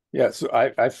 Yeah, so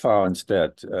I found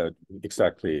that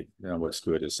exactly what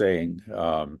Stuart is saying,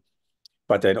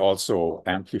 but then also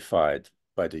amplified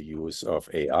by the use of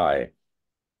AI,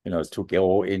 to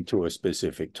go into a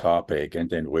specific topic and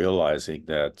then realizing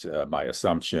that my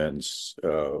assumptions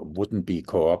wouldn't be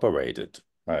corroborated,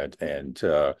 right? And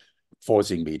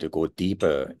forcing me to go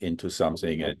deeper into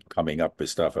something and coming up with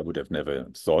stuff I would have never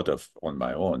thought of on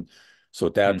my own. So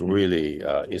that really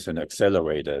is an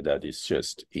accelerator that is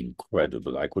just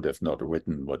incredible. I could have not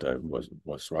written what I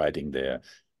was writing there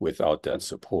without that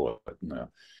support. No.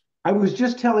 I was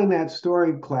just telling that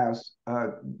story, Klaus,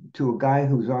 to a guy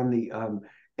who's on the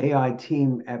AI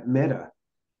team at Meta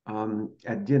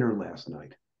at dinner last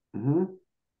night. Mm-hmm.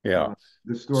 Yeah.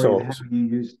 The story of So how you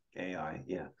use AI.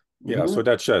 Yeah. yeah, so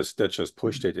that just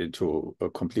pushed it into a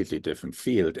completely different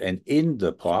field. And in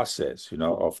the process,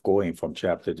 of going from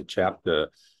chapter to chapter,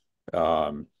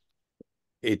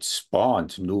 it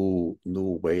spawned new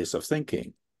ways of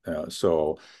thinking.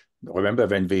 So remember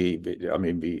when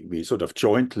we sort of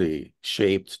jointly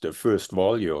shaped the first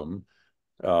volume,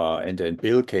 and then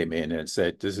Bill came in and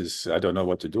said, I don't know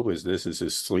what to do with this. This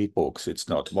is 3 books. It's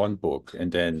not 1 book.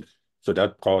 And then, so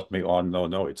that brought me on,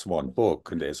 no, it's 1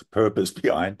 book. And there's a purpose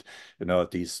behind,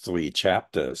 these 3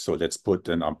 chapters. So let's put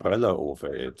an umbrella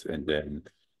over it. And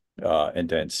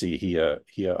then see here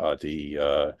are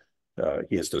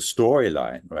here's the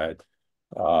storyline, right?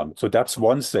 So that's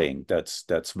one thing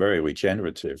that's very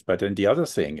regenerative. But then the other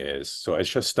thing is, so I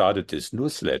just started this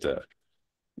newsletter,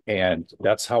 and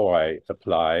that's how I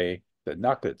apply the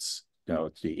nuggets,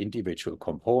 the individual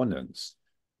components,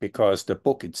 because the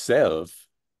book itself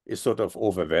is sort of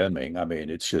overwhelming. I mean,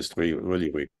 it's just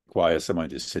really requires someone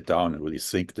to sit down and really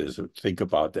think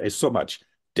about. There's so much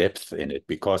depth in it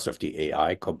because of the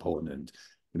AI component,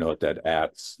 that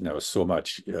adds, so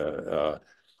much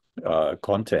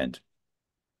content.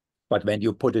 But when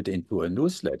you put it into a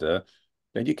newsletter,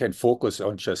 then you can focus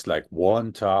on just like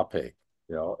one topic,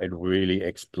 and really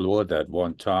explore that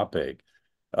one topic,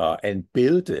 and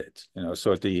build it.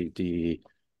 So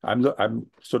I'm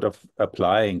sort of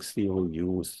applying theory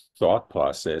use thought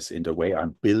process in the way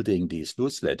I'm building these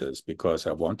newsletters, because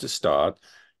I want to start,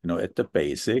 at the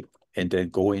basic, and then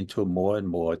go into more and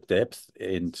more depth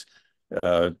and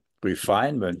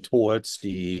refinement towards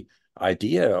the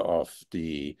idea of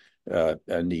the a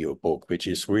NeoBook, which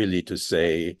is really to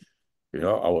say,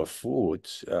 our food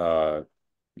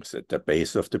is at the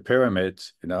base of the pyramid.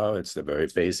 It's the very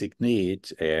basic need,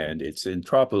 and it's in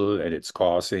trouble, and it's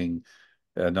causing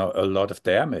a lot of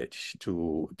damage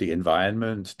to the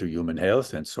environment, to human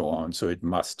health, and so on. So it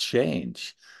must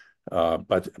change.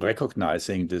 But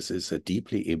recognizing this is a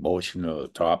deeply emotional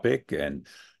topic, and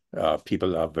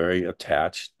people are very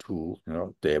attached to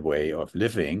their way of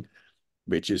living,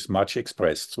 which is much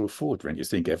expressed through food. When you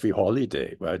think every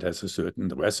holiday, right, has a certain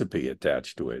recipe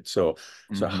attached to it. So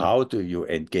how do you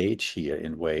engage here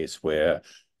in ways where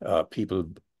people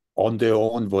on their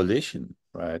own volition,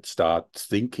 right, start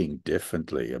thinking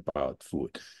differently about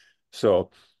food? So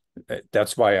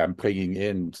that's why I'm bringing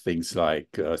in things like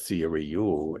Theory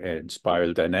U and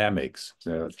spiral dynamics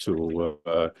to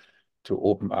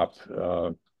open up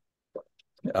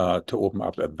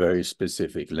a very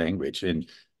specific language. And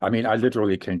I mean, I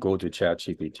literally can go to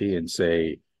ChatGPT and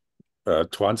say,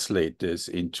 translate this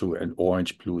into an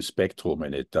orange-blue spectrum,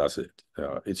 and it does it.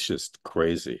 It's just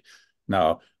crazy.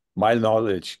 Now, my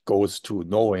knowledge goes to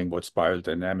knowing what spiral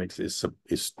dynamics is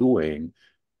doing,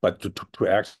 but to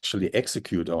actually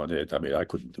execute on it, I mean, I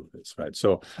couldn't do this, right?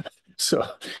 So for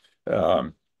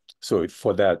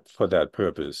that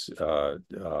purpose,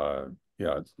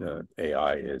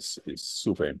 AI is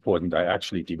super important. I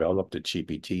actually developed a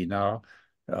GPT now,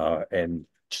 and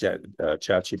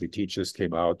ChatGPT just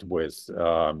came out with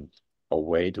a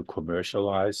way to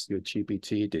commercialize your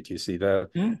GPT. Did you see that?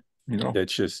 No. They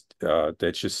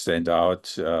just sent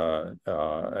out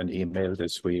an email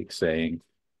this week saying,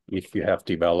 if you have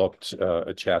developed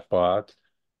a chatbot,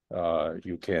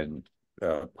 you can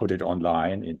put it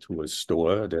online into a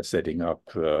store. They're setting up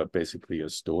basically a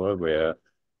store where,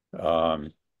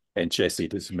 and Jesse,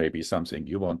 this may be something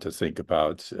you want to think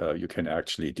about. You can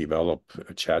actually develop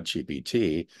a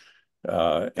ChatGPT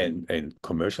and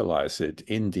commercialize it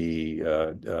in the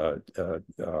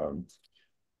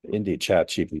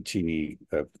ChatGPT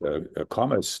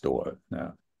commerce store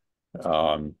now.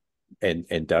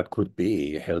 And that could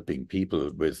be helping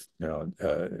people with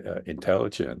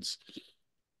intelligence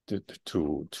to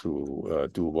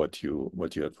do what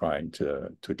you're trying to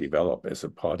develop as a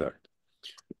product.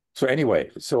 So anyway,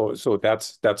 so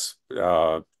that's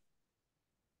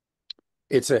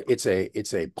it's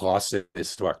a process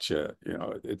structure,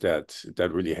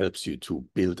 that really helps you to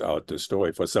build out the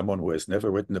story for someone who has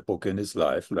never written a book in his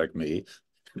life, like me.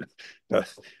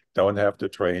 Don't have the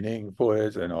training for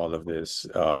it and all of this.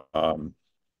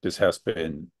 This has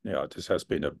been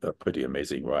a pretty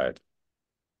amazing ride.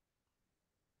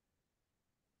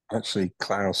 Actually,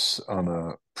 Klaus, on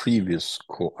a previous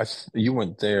call, you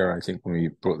weren't there, I think, when we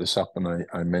brought this up, and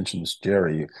I mentioned this,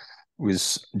 Jerry,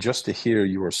 was just to hear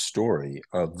your story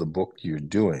of the book you're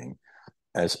doing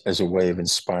as a way of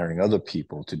inspiring other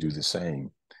people to do the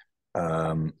same.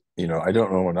 I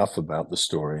don't know enough about the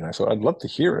story, and I thought I'd love to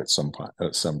hear it at some point,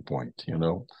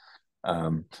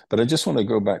 But I just want to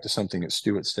go back to something that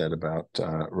Stuart said about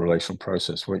relational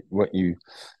process. What you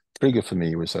triggered for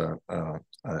me was a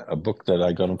book that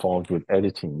I got involved with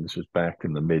editing. This was back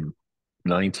in the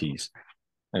mid-90s,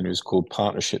 and it was called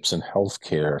Partnerships in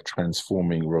Healthcare,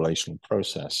 Transforming Relational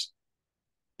Process.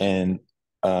 And,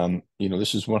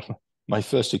 this is one of my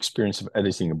first experience of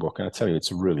editing a book, and I tell you,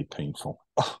 it's really painful.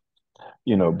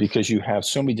 Because you have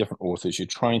so many different authors, you're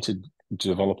trying to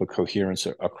develop a coherence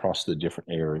across the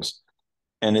different areas.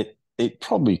 And it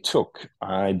probably took,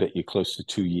 I bet you, close to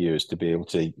 2 years to be able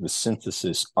to, the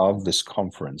synthesis of this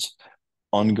conference,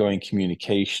 ongoing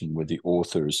communication with the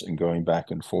authors and going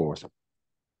back and forth,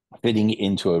 fitting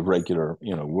into a regular,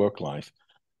 work life.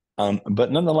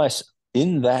 But nonetheless,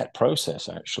 in that process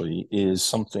actually is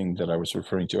something that I was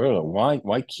referring to earlier.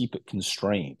 Why keep it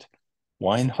constrained?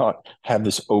 Why not have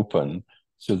this open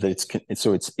so that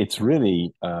it's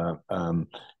really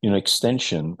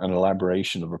extension and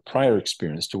elaboration of a prior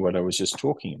experience to what I was just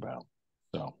talking about.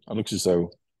 So it looks as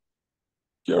though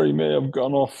Jerry may have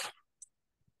gone off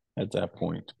at that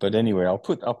point. But anyway, I'll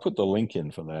put the link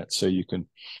in for that so you can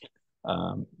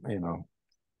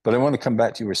But I want to come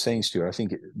back to you were saying, Stuart. I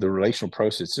think the relational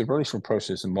process, it's a relational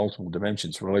process in multiple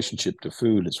dimensions: relationship to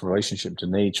food, it's relationship to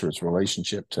nature, it's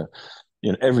relationship to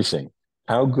everything.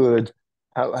 How good,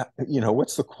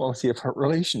 what's the quality of our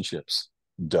relationships?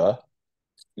 Duh.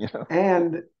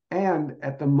 And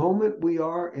at the moment we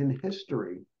are in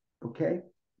history, okay,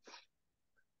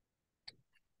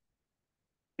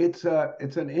 it's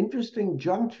an interesting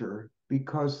juncture,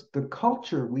 because the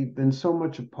culture we've been so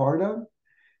much a part of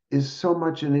is so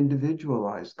much an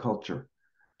individualized culture.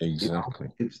 Exactly.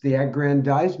 It's the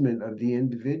aggrandizement of the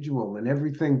individual, and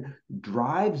everything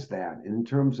drives that in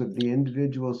terms of the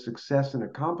individual's success and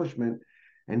accomplishment.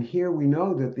 And here we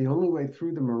know that the only way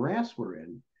through the morass we're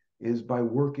in is by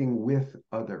working with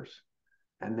others.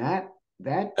 And that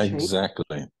change,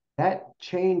 exactly, that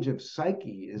change of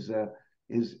psyche is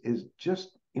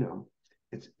just,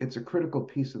 it's a critical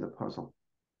piece of the puzzle.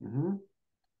 Mm-hmm.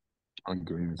 I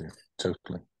agree with you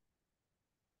totally.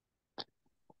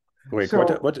 Rick, So,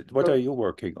 what are you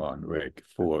working on, Rick,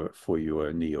 for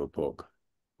your Neo book?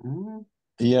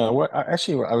 Yeah, what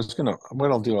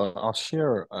I'll do, I'll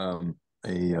share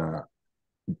a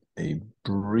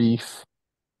brief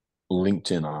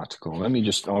LinkedIn article.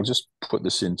 I'll just put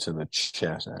this into the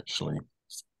chat actually,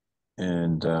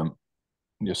 and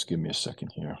just give me a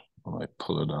second here while I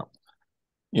pull it up.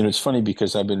 It's funny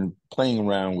because I've been playing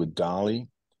around with DALL-E,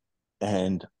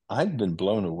 and I've been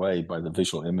blown away by the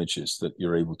visual images that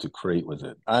you're able to create with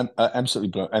it. I'm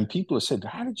absolutely blown. And people have said,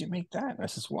 "How did you make that?" And I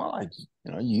says, "Well,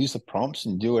 you use the prompts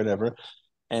and do whatever."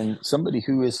 And somebody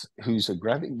who's a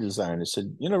graphic designer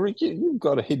said, "Rick, you've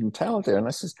got a hidden talent there." And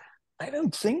I says, "I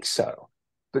don't think so."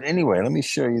 But anyway, let me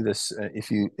show you this. If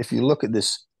you look at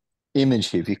this image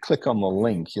here, if you click on the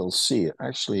link, you'll see it.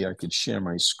 Actually, I could share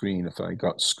my screen if I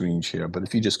got screen share. But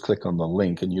if you just click on the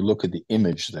link and you look at the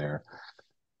image there,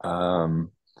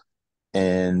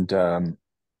 the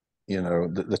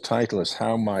title is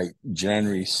 "How Might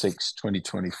January 6,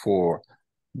 2024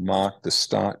 Mark the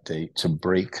Start Date to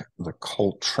Break the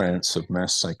Cult Trance of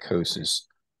Mass Psychosis,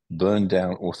 Burn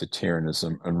Down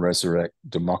Authoritarianism, and Resurrect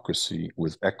Democracy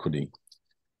with Equity."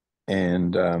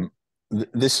 And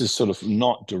this is sort of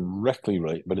not directly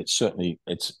related, but it's certainly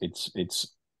it's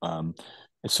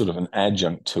sort of an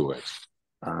adjunct to it.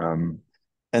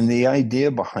 And the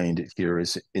idea behind it here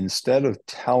is, instead of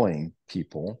telling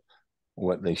people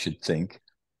what they should think,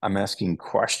 I'm asking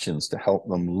questions to help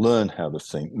them learn how to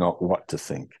think, not what to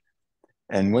think.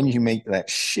 And when you make that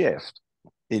shift,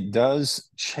 it does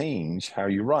change how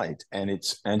you write, and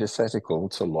it's antithetical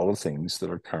to a lot of things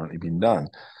that are currently being done.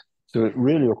 So it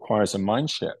really requires a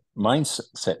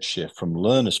mindset shift from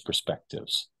learners'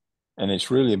 perspectives. And it's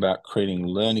really about creating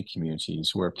learning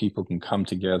communities where people can come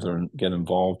together and get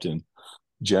involved in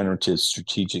generative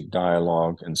strategic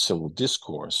dialogue and civil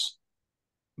discourse.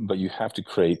 But you have to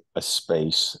create a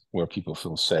space where people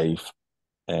feel safe,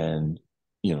 and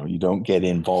you don't get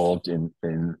involved in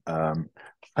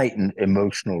heightened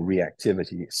emotional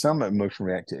reactivity. Some emotional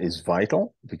reactivity is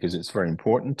vital because it's very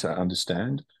important to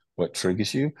understand what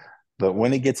triggers you. But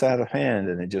when it gets out of hand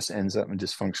and it just ends up in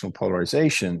dysfunctional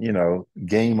polarization,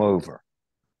 game over.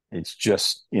 It's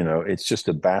just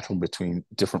a battle between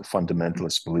different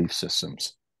fundamentalist belief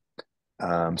systems.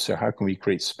 So how can we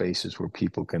create spaces where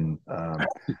people can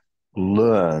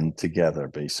learn together,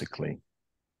 basically?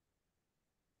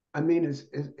 I mean,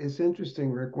 it's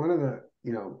interesting, Rick. One of the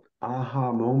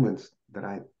aha moments that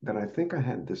I think I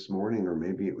had this morning, or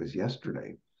maybe it was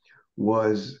yesterday,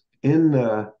 was in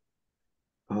the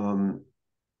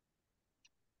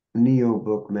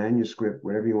NeoBook manuscript,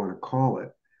 whatever you want to call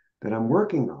it, that I'm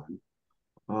working on.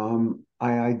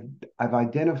 I've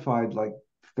identified like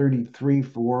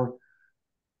 4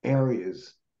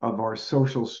 areas of our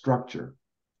social structure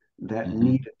that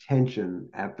need attention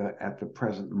at the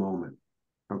present moment.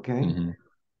 Okay.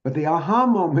 But the aha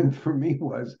moment for me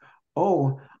was,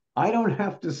 oh, I don't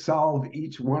have to solve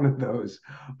each one of those,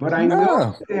 but I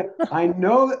know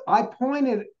I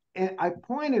pointed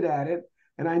at it,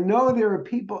 and I know there are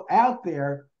people out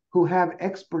there who have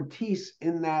expertise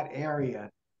in that area,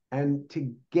 and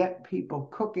to get people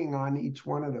cooking on each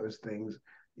one of those things,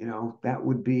 that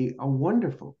would be a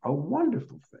wonderful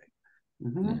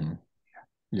thing.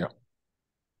 Yeah.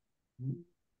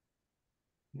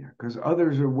 Yeah, because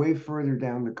others are way further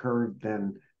down the curve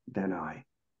than I.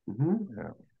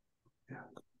 Yeah.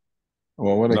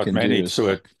 Well, what Not I can many do is,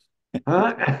 to it.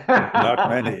 Huh? Not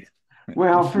many.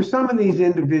 Well, for some of these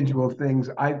individual things,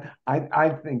 I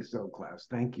think so, Klaus.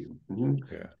 Thank you.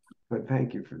 Yeah. But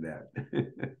thank you for that.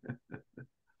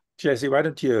 Jesse, why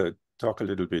don't you talk a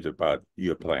little bit about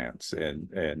your plans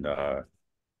and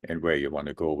where you want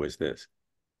to go with this?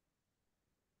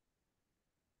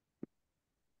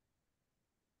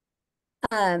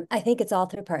 I think it's all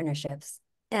through partnerships.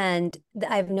 And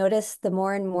I've noticed the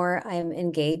more and more I'm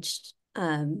engaged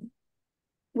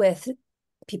with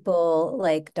people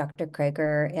like Dr.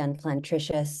 Krager and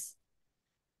Plantricious,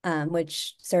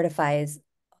 which certifies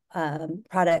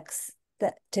products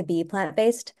that to be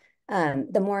plant-based,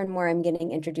 the more and more I'm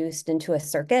getting introduced into a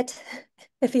circuit,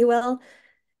 if you will.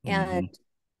 And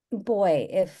boy,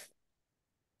 if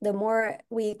the more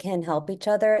we can help each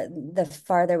other, the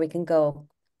farther we can go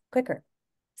quicker.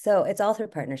 So it's all through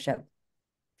partnership.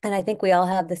 And I think we all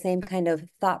have the same kind of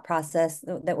thought process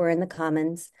that we're in the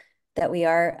commons, that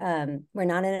we're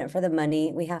not in it for the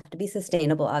money. We have to be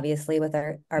sustainable, obviously, with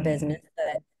our business,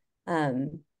 but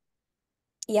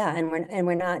yeah, and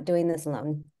we're not doing this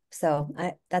alone. So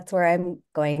that's where I'm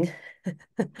going.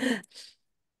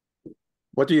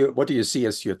 What do you see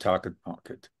as your target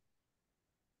market?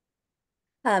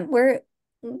 We're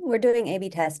doing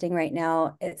A/B testing right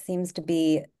now. It seems to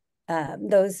be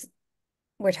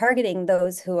we're targeting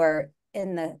those who are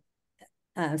in the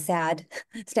SAD,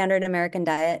 standard American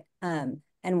diet, and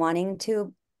wanting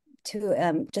to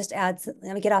just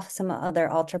get off some other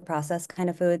ultra processed kind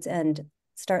of foods and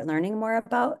start learning more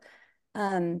about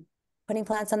putting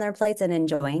plants on their plates and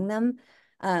enjoying them.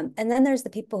 And then there's the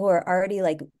people who are already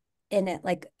like in it,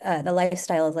 like the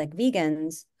lifestyle of like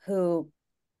vegans who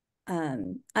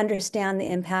understand the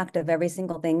impact of every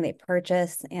single thing they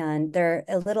purchase, and they're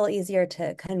a little easier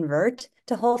to convert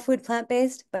to whole food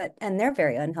plant-based, and they're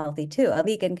very unhealthy too. A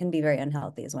vegan can be very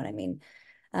unhealthy is what I mean.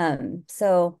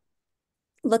 So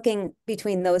looking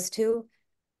between those two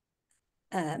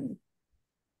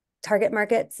target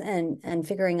markets and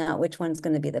figuring out which one's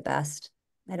going to be the best.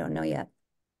 I don't know yet.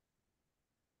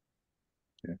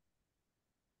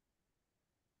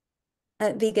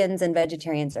 Vegans and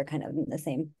vegetarians are kind of the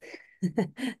same.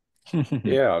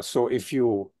 Yeah. So if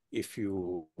you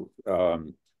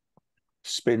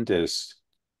spin this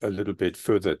a little bit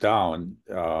further down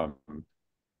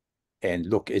and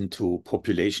look into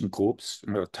population groups,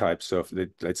 types of,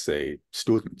 let's say,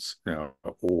 students,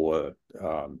 or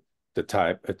a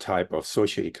type of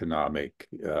socioeconomic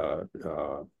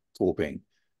grouping,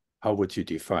 how would you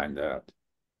define that?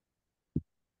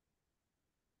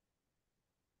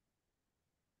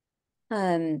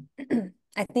 I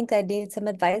think I need some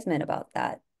advisement about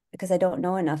that because I don't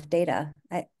know enough data.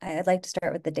 I'd like to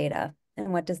start with the data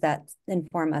and what does that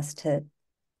inform us to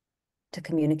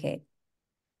communicate.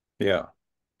 Yeah.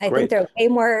 I think Great. they're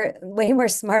way more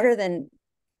smarter than,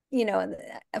 you know,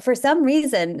 for some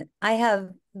reason, I have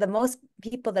the most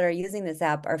people that are using this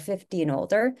app are 50 and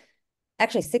older,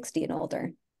 actually 60 and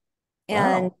older.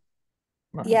 And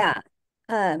Wow. Wow. yeah,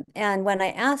 and when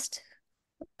I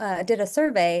did a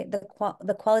survey,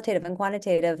 the qualitative and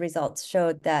quantitative results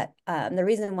showed that the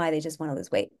reason why they just want to lose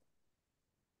weight,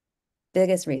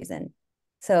 biggest reason.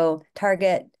 So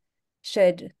Target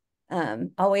should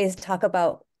always talk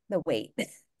about the weight.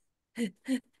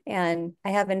 And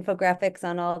I have infographics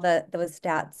on all those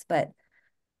stats, but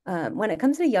when it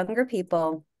comes to younger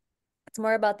people, it's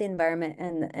more about the environment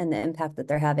and the impact that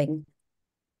they're having,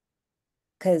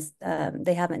 because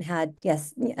they haven't had,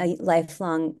 yes, a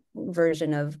lifelong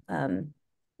version of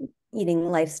eating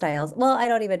lifestyles. Well, I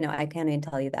don't even know. I can't even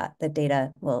tell you that. The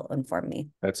data will inform me.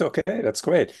 That's okay. That's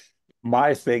great.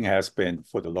 My thing has been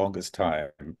for the longest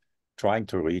time trying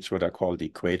to reach what I call the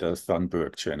Greta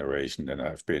Thunberg generation, and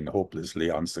I've been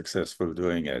hopelessly unsuccessful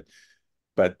doing it.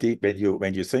 But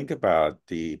when you think about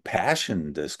the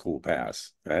passion this group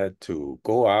has, right, to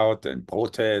go out and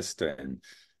protest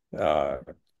uh,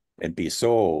 and be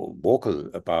so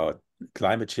vocal about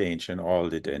climate change and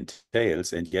all it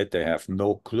entails, and yet they have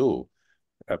no clue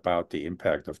about the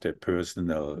impact of their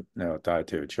personal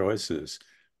dietary choices,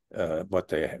 what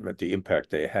the impact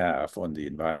they have on the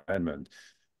environment.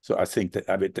 So I think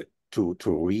that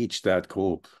to reach that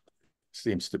group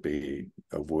seems to be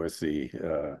a worthy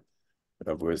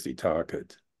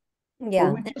target. Yeah,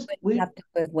 Well, and it would have to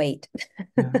with weight.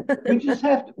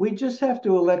 yeah, we just have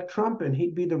to elect Trump, and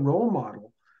he'd be the role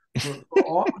model for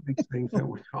all of these things that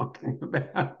we're talking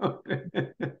about.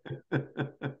 The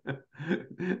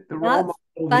role That's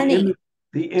model, funny.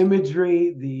 the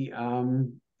imagery,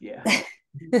 yeah. Yeah.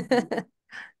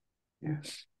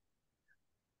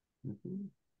 Mhm.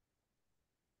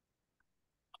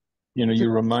 You know, So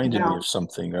you reminded me now, of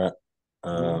something. yeah.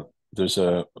 There's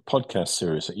a podcast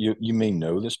series. You may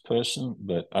know this person,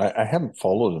 but I haven't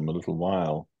followed him a little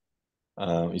while.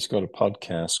 He's got a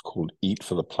podcast called Eat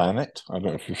for the Planet. I don't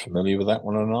know if you're familiar with that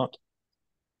one or not.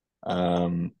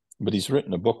 But he's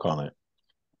written a book on it.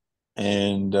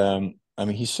 And I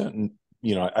mean, he's certain,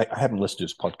 you know, I haven't listened to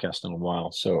his podcast in a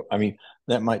while. So, I mean,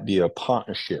 that might be a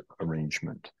partnership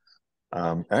arrangement.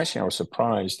 Actually, I was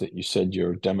surprised that you said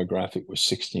your demographic was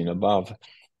 60 and above.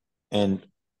 And,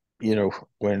 you know,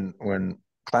 when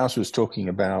Klaus was talking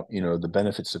about, you know, the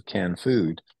benefits of canned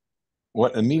food,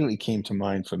 what immediately came to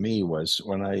mind for me was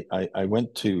when I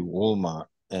went to Walmart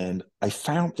and I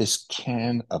found this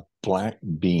can of black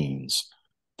beans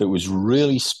that was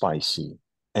really spicy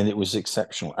and it was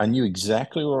exceptional. I knew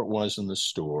exactly where it was in the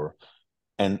store,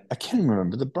 and I can't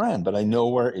remember the brand, but I know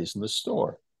where it is in the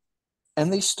store.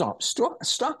 And they stopped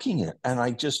stocking it, and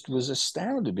I just was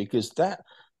astounded because that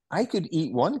I could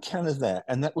eat one can of that,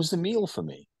 and that was the meal for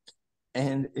me.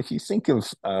 And if you think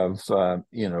of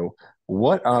you know,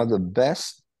 what are the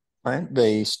best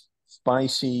plant-based,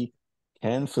 spicy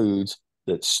canned foods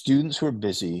that students who are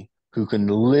busy, who can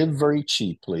live very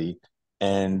cheaply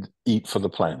and eat for the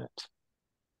planet,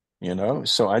 you know?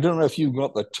 So I don't know if you've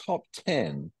got the top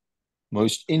 10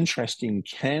 most interesting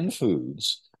canned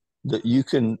foods that you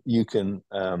can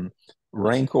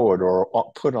rank order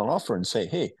or put on offer and say,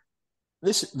 hey,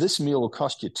 this meal will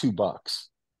cost you $2,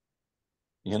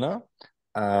 you know,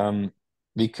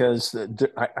 because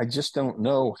I just don't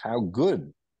know how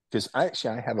good. Because I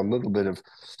have a little bit of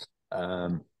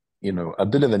you know, a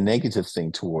bit of a negative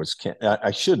thing towards can. I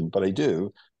shouldn't, but I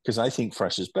do, because I think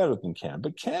fresh is better than can.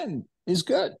 But can is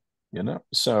good, you know.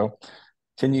 So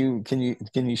can you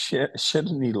shed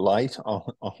any light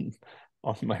on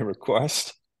my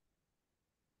request?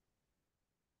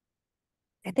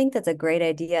 I think that's a great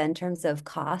idea in terms of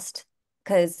cost,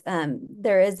 because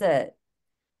there is a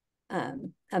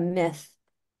myth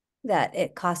that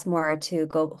it costs more to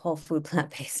go whole food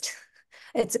plant-based.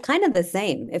 It's kind of the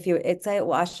same if it's a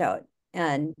washout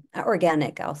and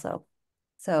organic also.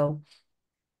 So,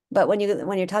 but when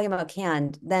you're talking about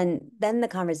canned, then the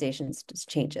conversation just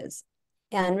changes.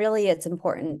 And really it's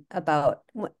important about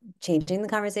changing the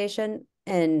conversation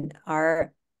and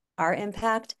our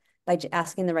impact by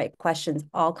asking the right questions.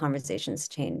 All conversations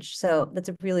change. So that's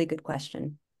a really good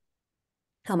question.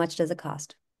 How much does it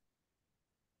cost?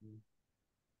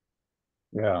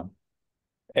 Yeah.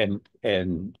 And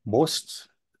most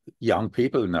young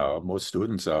people now, most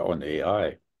students are on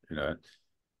AI, you know.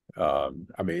 I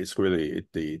mean, it's really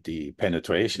the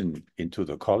penetration into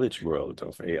the college world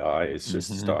of AI is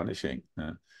just astonishing.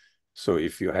 So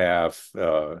if you have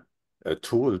a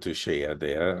tool to share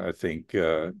there, I think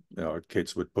you know,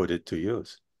 kids would put it to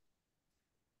use.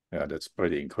 Yeah, that's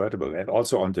pretty incredible. And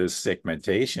also on this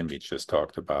segmentation we just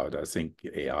talked about, I think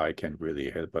AI can really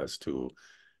help us to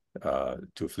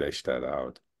flesh that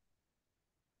out.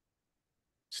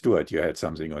 Stuart, you had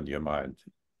something on your mind.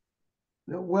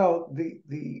 No, well,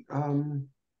 the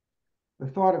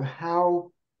thought of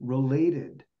how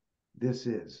related this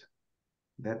is,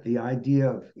 that the idea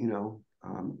of,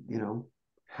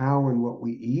 how and what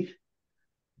we eat,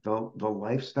 the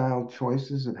lifestyle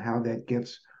choices and how that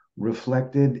gets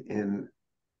reflected in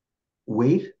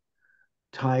weight,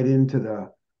 tied into the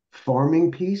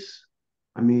farming piece.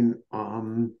 I mean,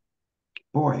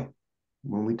 boy,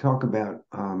 when we talk about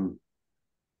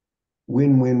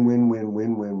win, win, win, win,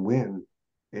 win, win, win,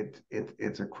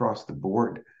 it's across the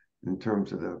board in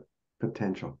terms of the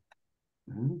potential.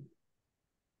 Mm-hmm.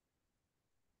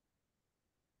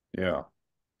 Yeah.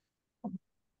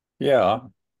 Yeah.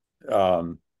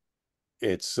 Um,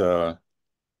 it's a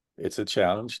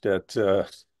challenge that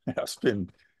has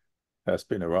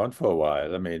been around for a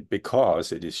while. I mean,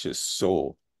 because it is just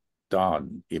so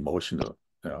darn emotional,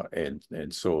 and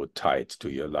so tied to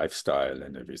your lifestyle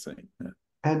and everything.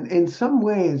 And in some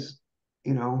ways,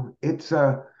 it's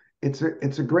a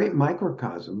great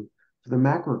microcosm for the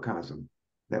macrocosm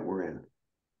that we're in,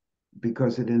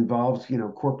 because it involves,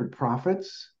 corporate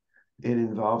profits, it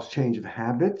involves change of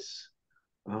habits.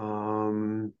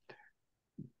 Um,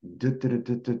 there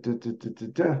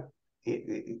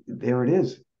it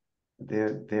is.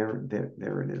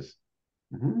 There it is.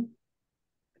 Mm-hmm.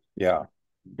 Yeah.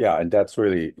 Yeah, and that's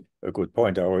really a good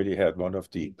point. I already had one of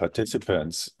the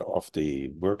participants of the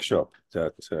workshop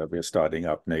that we're starting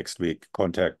up next week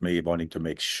contact me wanting to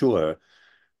make sure,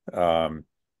 um,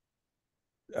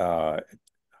 uh,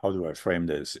 how do I frame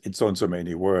this? In so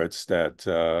many words that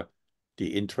the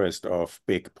interest of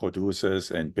big producers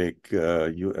and big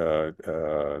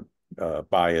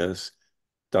buyers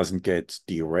doesn't get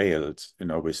derailed,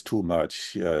 with too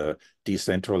much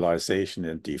decentralization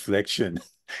and deflection.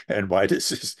 And why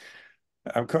this is,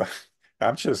 I'm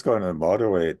I'm just going to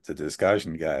moderate the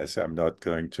discussion, guys. I'm not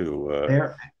going to.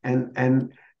 There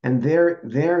and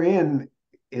therein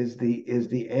is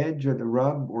the edge or the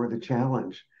rub or the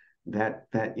challenge, that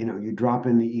you drop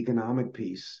in the economic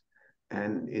piece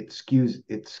and it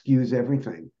skews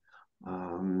everything.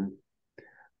 Um,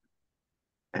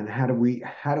 and how do we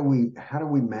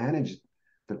manage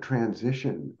the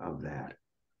transition of that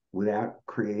without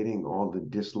creating all the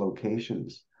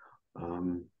dislocations?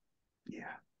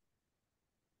 Yeah.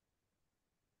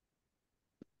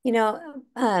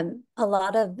 A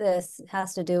lot of this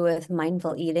has to do with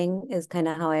mindful eating is kind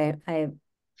of how I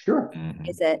Sure.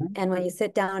 is it. And when you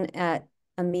sit down at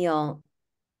a meal,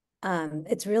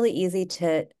 it's really easy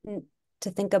to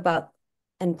think about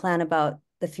and plan about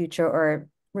the future or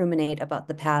ruminate about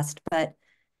the past, but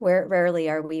where rarely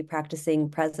are we practicing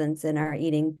presence in our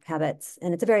eating habits.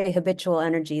 And it's a very habitual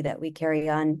energy that we carry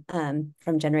on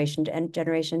from generation to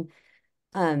generation.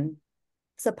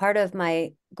 So part of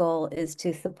my goal is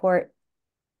to support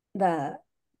the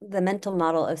the mental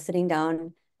model of sitting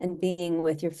down and being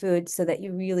with your food so that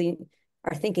you really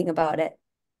are thinking about it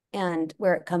and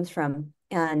where it comes from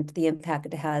and the impact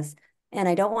it has. And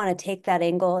I don't want to take that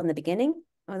angle in the beginning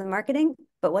of the marketing,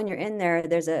 but when you're in there,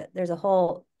 there's a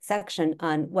whole section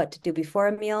on what to do before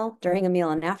a meal, during a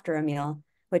meal, and after a meal,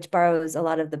 which borrows a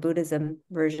lot of the Buddhism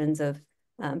versions of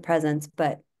presence,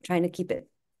 but trying to keep it,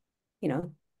 you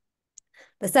know,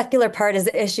 the secular part is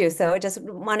the issue. So just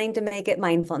wanting to make it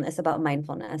mindfulness about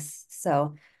mindfulness.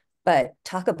 So, but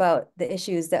talk about the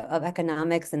issues of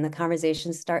economics and the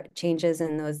conversation start changes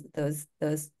and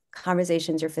those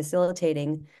conversations you're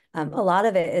facilitating. A lot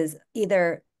of it is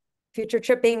either future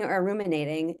tripping or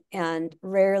ruminating, and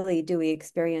rarely do we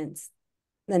experience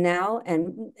the now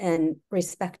and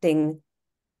respecting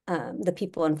the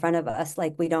people in front of us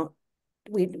like we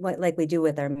do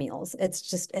with our meals.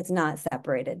 It's not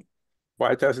separated.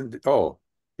 Why doesn't, oh,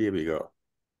 here we go.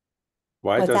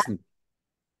 Why What's that? doesn't,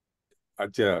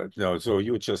 yeah, no, so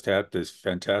you just had this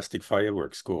fantastic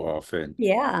fireworks go off and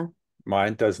Yeah.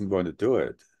 mine doesn't want to do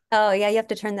it. Oh, yeah, you have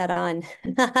to turn that on.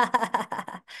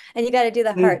 And you got to do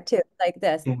the Yeah. heart too, like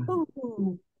this. Yeah.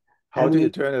 Ooh. How And do you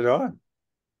the turn it on?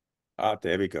 Ah,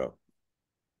 there we go.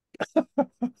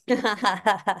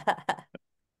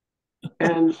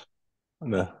 and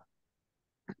No.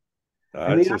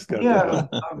 I and the just got idea that of,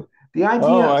 on. of the Oh,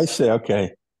 idea I see.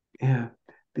 Okay. yeah,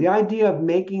 the idea of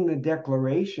making the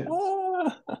declarations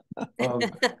Ah. of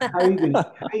how are you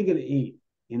gonna eat,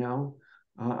 you know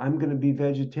I'm gonna be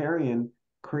vegetarian,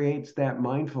 creates that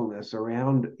mindfulness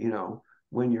around,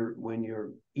 when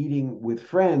you're eating with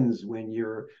friends, when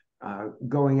you're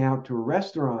going out to a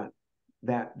restaurant,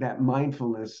 that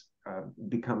mindfulness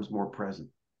becomes more present.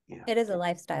 Yeah, It is a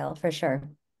lifestyle for sure.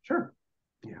 sure.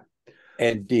 Yeah.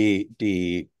 And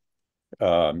the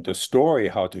story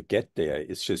how to get there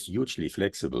is just hugely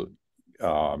flexible,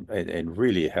 and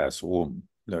really has room.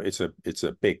 No, it's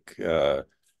a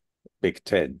big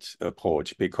tent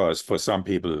approach, because for some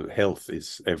people health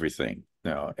is everything,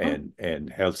 and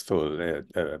healthful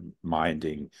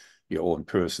minding your own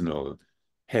personal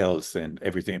health and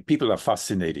everything. People are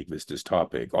fascinated with this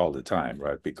topic all the time,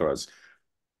 right? Because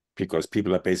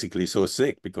people are basically so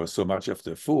sick, because so much of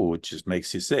the food just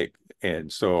makes you sick. And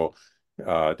so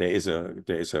there is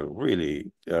a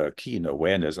really keen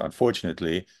awareness.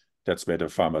 Unfortunately, that's where the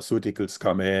pharmaceuticals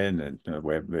come in, and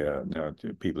where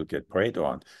people get preyed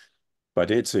on.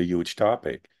 But it's a huge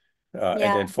topic. And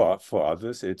then Yeah. for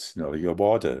others, it's your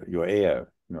water, your air,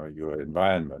 your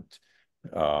environment.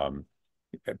 Um,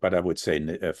 but I would say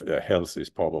health is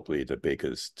probably the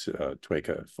biggest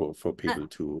trigger for Uh, people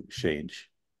to change.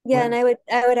 yeah, and I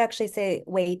would actually say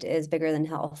weight is bigger than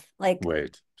health. Like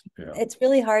Weight, yeah. it's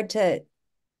really hard to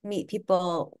meet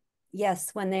people,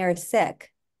 yes, when they are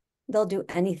sick, they'll do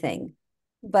anything,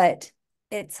 but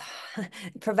it's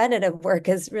preventative work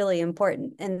is really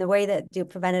important. And the way that do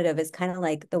preventative is kind of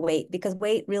like the weight, because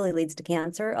weight really leads to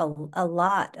cancer. A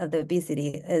lot of the obesity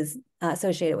is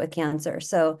associated with cancer.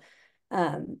 So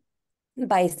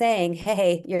by saying,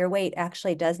 hey, your weight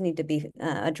actually does need to be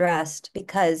addressed,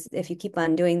 because if you keep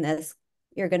on doing this,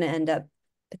 you're going to end up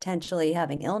potentially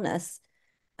having illness,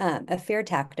 a fear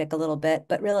tactic a little bit,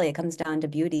 but really it comes down to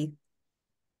beauty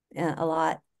a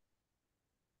lot.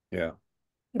 Yeah.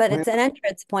 But Well, it's an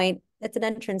entrance point. It's an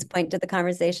entrance point to the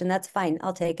conversation. That's fine.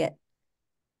 I'll take it.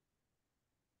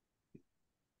 Yeah.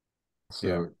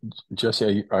 So,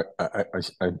 Jesse,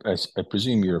 I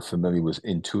presume you're familiar with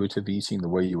intuitive eating, the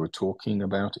way you were talking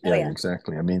about. Oh Yeah, yeah.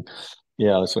 exactly. I mean,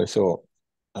 yeah, that's what I thought.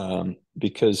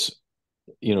 Because,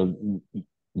 you know,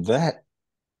 that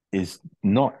is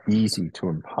not easy to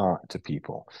impart to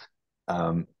people.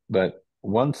 But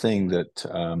one thing that,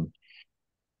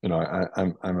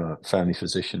 I'm a family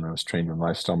physician. I was trained in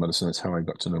lifestyle medicine. That's how I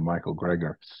got to know Michael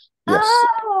Greger. Yes.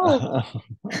 Oh,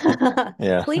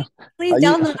 Yeah. please, please Are you,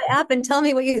 download the app and tell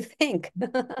me what you think.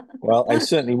 well, I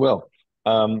certainly will.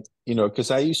 Because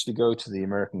I used to go to the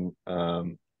American,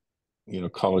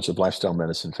 College of Lifestyle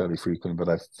Medicine fairly frequently,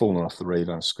 but I've fallen off the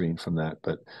radar screen from that.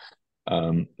 But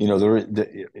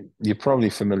you're probably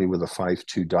familiar with the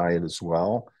 5-2 diet as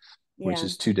well, which Yeah,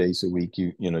 is 2 days a week.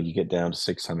 You get down to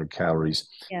 600 calories,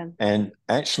 yeah. and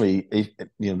actually,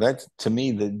 that's to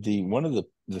me the one of the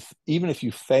even if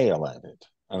you fail at it,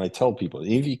 and I tell people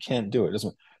if you can't do it, it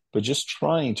doesn't. But just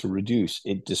trying to reduce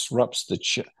it disrupts the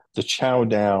chow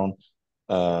down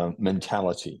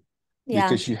mentality, Yeah.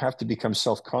 because you have to become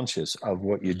self-conscious of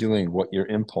what you're doing, what your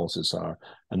impulses are.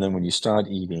 And then when you start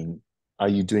eating,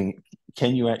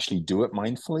 can you actually do it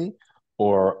mindfully,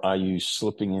 or are you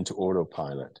slipping into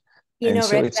autopilot? You And know,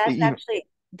 so Rick, it's even,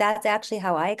 that's actually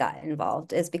how I got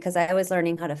involved, is because I was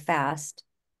learning how to fast,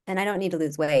 and I don't need to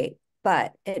lose weight,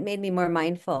 but it made me more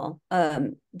mindful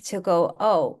to go,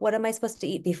 oh, what am I supposed to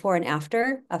eat before and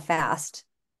after a fast?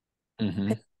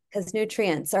 mm-hmm, Because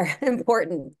nutrients are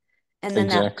important. And then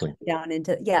that exactly. down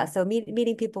into, yeah. So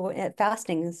meeting people at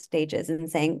fasting stages and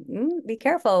saying, be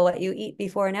careful what you eat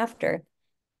before and after.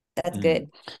 That's Mm. good.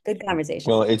 Good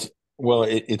conversation. Well,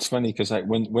 it's funny because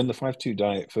when the 5-2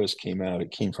 diet first came out, it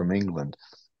came from England.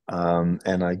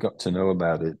 And I got to know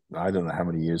about it, I don't know how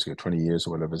many years ago, 20 years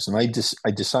or whatever. And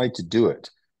I decided to do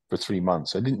it for 3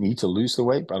 months. I didn't need to lose the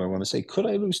weight, but I want to say, could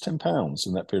I lose 10 pounds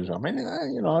in that period of time?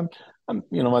 I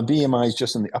mean, my BMI is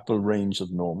just in the upper range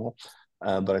of normal.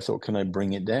 But I thought, can I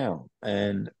bring it down?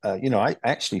 And, I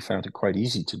actually found it quite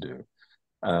easy to do.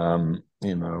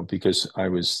 Because I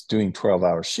was doing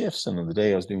 12-hour shifts. And on the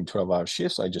day I was doing 12-hour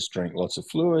shifts, I just drank lots of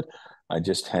fluid. I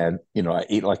just had, I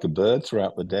ate like a bird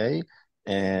throughout the day,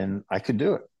 and I could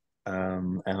do it.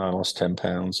 And I lost 10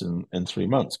 pounds in 3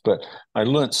 months. But I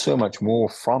learned so much more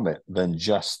from it than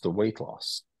just the weight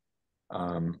loss.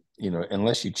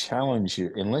 Unless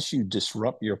you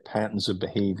disrupt your patterns of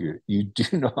behavior, you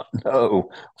do not know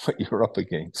what you're up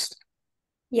against.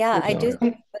 Yeah, I So, do yeah.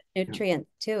 think with nutrients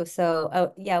too.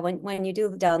 So, yeah, when you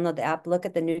do download the app, look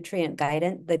at the nutrient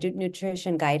guidance, the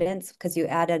nutrition guidance, because you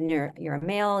add in your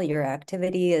male, your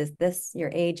activity is this, your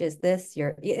age is this,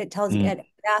 it tells you, Mm. it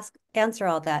answer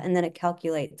all that, and then it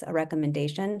calculates a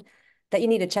recommendation that you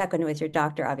need to check in with your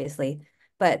doctor, obviously,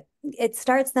 but it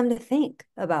starts them to think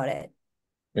about it.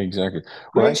 Exactly.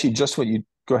 Well, Great. actually, just what you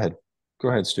go ahead. Go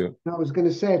ahead, Stuart. I was going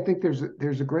to say, I think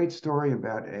there's a great story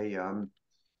about an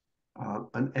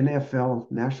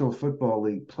NFL National Football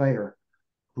League player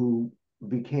who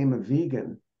became a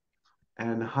vegan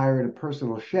and hired a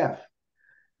personal chef.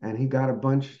 And he got a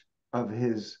bunch of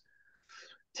his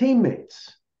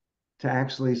teammates to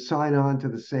actually sign on to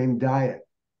the same diet,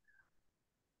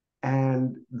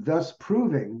 and thus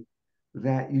proving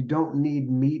that you don't need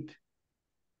meat,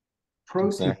 protein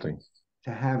Exactly.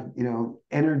 to have,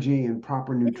 energy and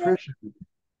proper nutrition.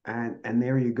 And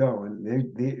there you go.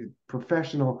 And they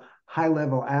professional high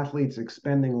level athletes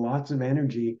expending lots of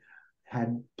energy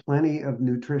had plenty of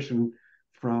nutrition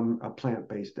from a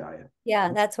plant-based diet.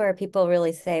 Yeah, that's where people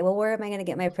really say, well, where am I going to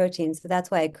get my proteins? So that's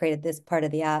why I created this part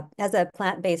of the app. As a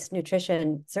plant-based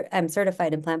nutrition, I'm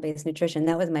certified in plant-based nutrition.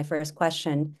 That was my first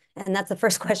question. And that's the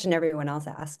first question everyone else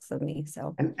asks of me.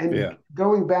 So, And Yeah.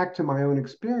 going back to my own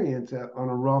experience on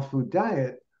a raw food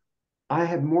diet, I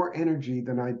had more energy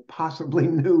than I possibly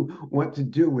knew what to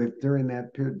do with during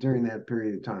that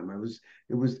period of time.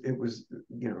 It was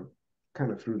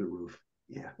kind of through the roof.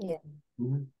 Yeah. yeah.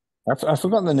 Mhm. I've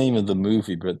forgotten the name of the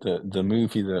movie, but the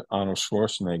movie that Arnold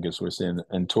Schwarzenegger was in,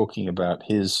 and talking about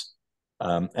his,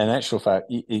 in actual fact,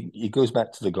 he goes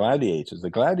back to the gladiators.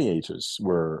 The gladiators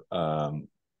were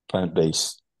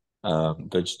plant-based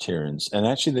vegetarians, and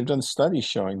actually they've done studies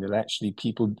showing that actually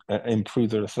people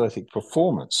improve their athletic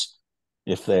performance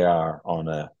if they are on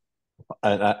a.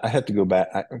 And I had to go back.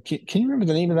 Can you remember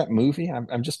the name of that movie?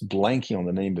 I'm just blanking on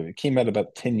the name of it. It came out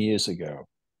about 10 years ago,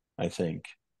 I think.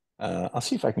 I'll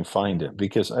see if I can find it,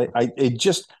 because it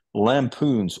just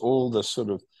lampoons all the sort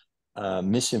of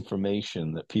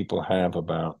misinformation that people have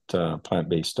about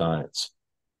plant-based diets.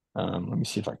 Let me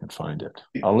see if I can find it.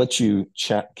 I'll let you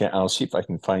chat. I'll see if I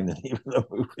can find the name of the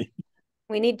movie.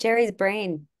 We need Jerry's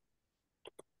brain.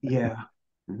 Yeah.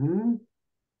 Mhm.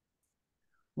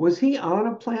 Was he on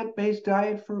a plant-based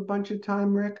diet for a bunch of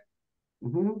time, Rick?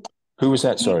 Mhm. Who was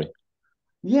that? Sorry,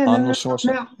 Yeah, no, no, Arnold no.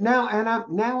 Schwarzenegger.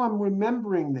 Now I'm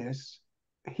remembering this.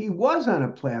 He was on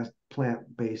a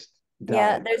plant-based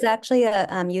Yeah, diet. there's actually a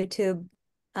YouTube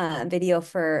video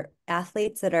for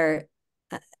athletes that are,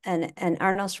 and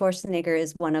Arnold Schwarzenegger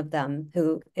is one of them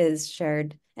who is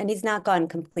shared, and he's not gone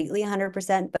completely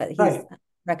 100%, but he's Right.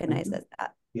 recognized Mhm. as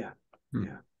that. Yeah. Hmm.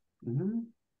 Yeah. Hmm.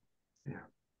 Yeah.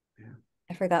 Yeah.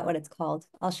 I forgot what it's called.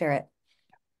 I'll share it.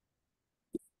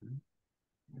 Mhm.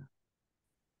 Yeah.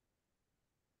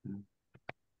 Mhm.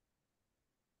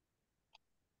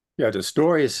 Yeah, the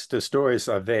stories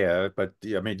are there, but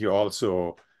I mean, you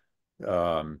also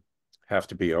um, have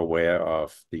to be aware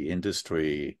of the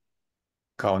industry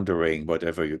countering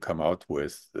whatever you come out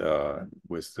with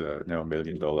 $1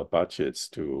 million budgets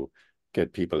to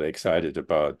get people excited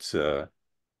about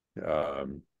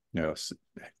um,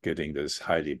 getting this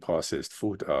highly processed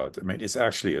food out. I mean, it's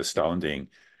actually astounding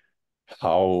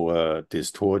how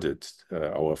distorted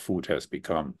our food has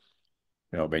become.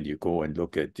 When you go and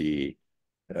look at the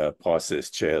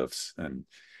processed shelves, and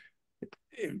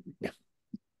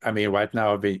I mean, right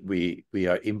now we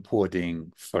are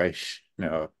importing fresh,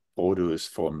 produce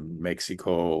from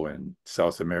Mexico and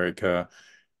South America.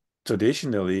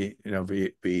 Traditionally,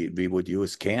 we would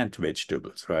use canned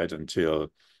vegetables, right?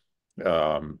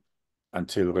 Um,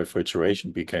 until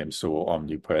refrigeration became so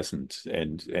omnipresent,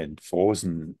 and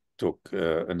frozen took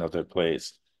another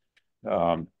place.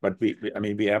 But I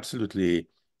mean, we absolutely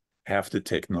have the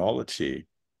technology,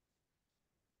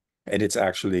 and it's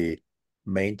actually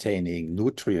maintaining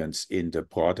nutrients in the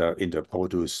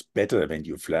produce better when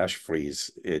you flash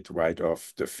freeze it right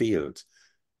off the field,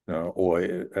 or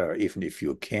even if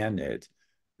you can it,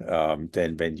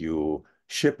 then when you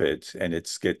ship it and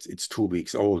it's 2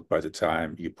 weeks old by the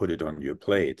time you put it on your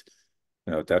plate,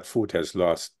 that food has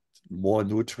lost more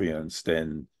nutrients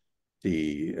than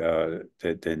the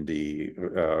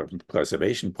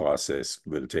preservation process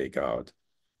will take out.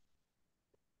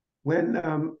 When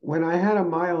I had a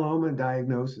myeloma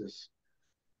diagnosis,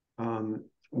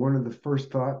 one of the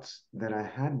first thoughts that I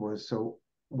had was, so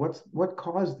what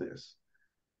caused this?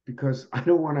 Because I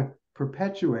don't want to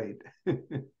perpetuate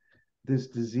this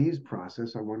disease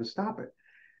process. I want to stop it.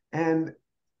 And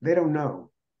they don't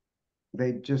know.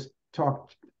 They just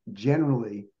talk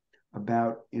generally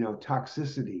about,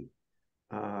 toxicity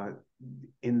uh,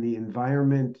 in the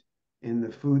environment, in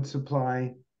the food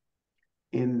supply,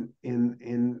 in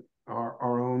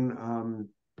our own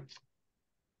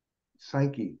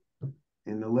psyche,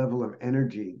 in the level of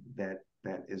energy that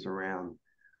is around.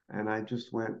 And I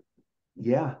just went,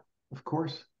 yeah, of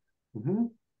course. Mm-hmm.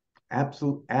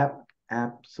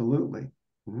 Absolutely.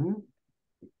 Mm-hmm.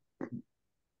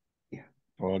 Yeah.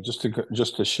 Well, just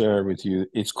to share with you,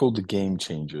 it's called The Game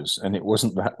Changers, and it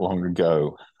wasn't that long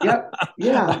ago. Yep.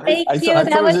 Yeah. Thank you. I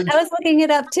thought I was looking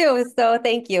it up too, so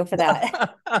thank you for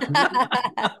that.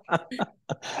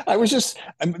 I was just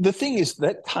the thing is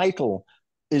that title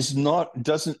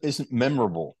isn't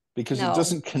memorable because it No.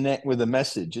 doesn't connect with the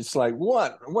message. It's like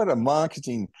what a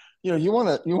marketing, you want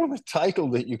a title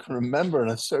that you can remember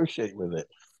and associate with it.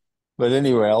 But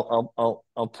anyway,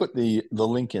 I'll put the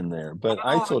link in there. But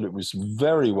I thought it was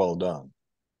very well done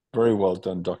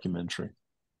documentary.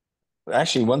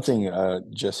 Actually, one thing,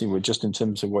 Jesse, just in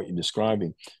terms of what you're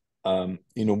describing,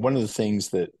 one of the things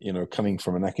that, coming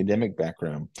from an academic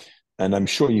background, and I'm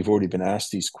sure you've already been asked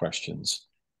these questions,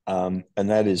 and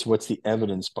that is, what's the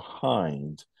evidence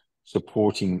behind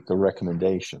supporting the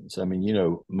recommendations? I mean,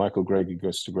 Michael Greger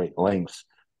goes to great lengths,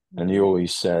 and he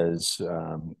always says,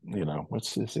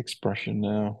 what's this expression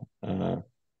now?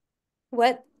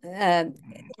 What?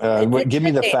 Give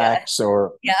me the data. facts,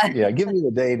 or Yeah. give me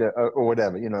the data, or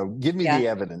whatever. Give me the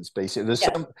evidence. Basically,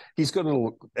 he's got a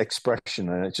little expression,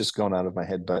 and it's just gone out of my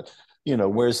head. But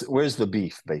where's the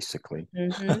beef, basically?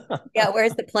 Mm-hmm. Yeah,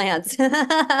 where's the plants? I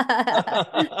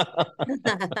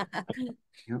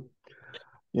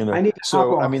need to hop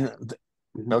So I off. mean,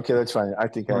 okay, that's fine. I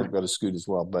think I've got to scoot as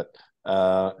well. But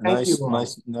Thank you all.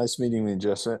 nice meeting with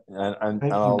Jessa. And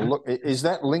Thank I'll you. look. Is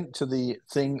that linked to the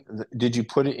thing? Did you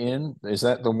put it in? Is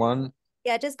that the one?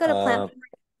 Yeah, just go to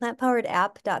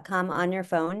plantpoweredapp.com on your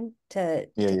phone to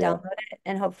download it,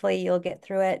 and hopefully you'll get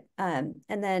through it. And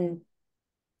then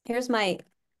here's my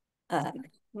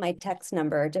my text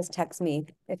number. Just text me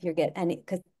if you get any,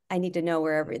 because I need to know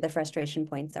wherever the frustration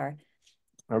points are.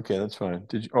 Okay, that's fine.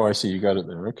 Did you? Oh, I see. You got it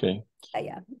there. Okay.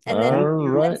 Yeah. And then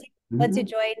right. once you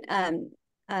join,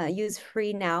 use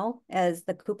free now as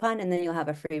the coupon, and then you'll have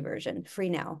a free version. Free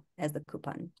now as the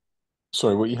coupon.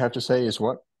 Sorry, what you have to say is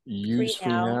what? Use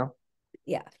free now?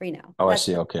 Yeah, free now. Oh, that's I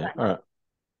see. Okay. All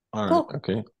right. Cool.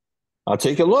 Okay. I'll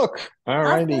take a look. All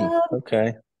righty. Awesome.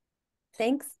 Okay.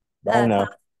 Thanks. Bye now.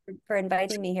 For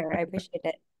inviting me here. I appreciate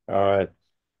it. All right.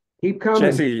 Keep coming.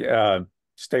 Jesse,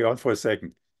 stay on for a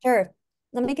second. Sure.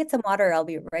 Let me get some water. I'll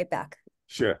be right back.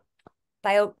 Sure.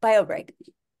 Bio break.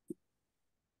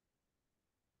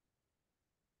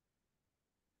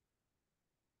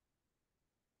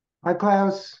 Hi,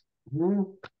 Klaus.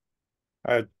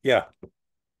 Yeah.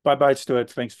 Bye-bye,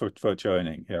 Stuart. Thanks for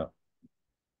joining. Yeah.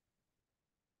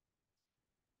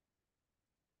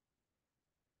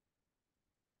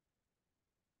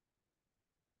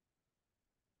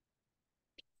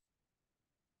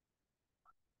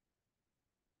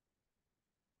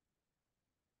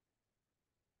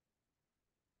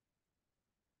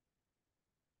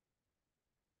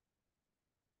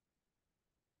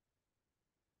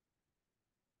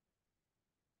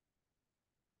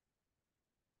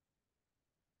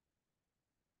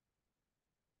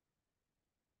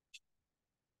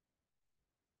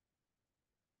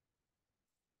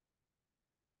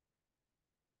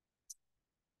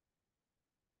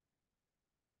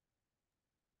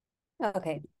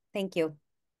 Okay. Thank you.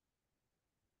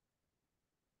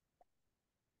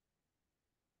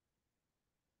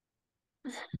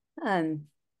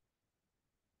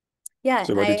 Yeah.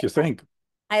 So what did you think?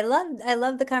 I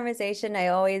love the conversation. I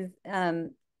always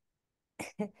it's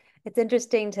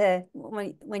interesting to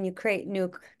when you create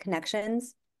new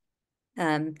connections,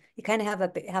 you kind of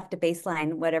have to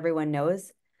baseline what everyone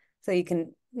knows, so you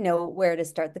can know where to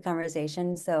start the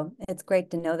conversation. So it's great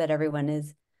to know that everyone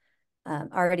is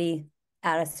already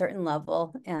at a certain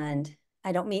level, and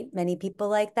I don't meet many people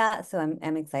like that, so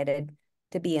I'm excited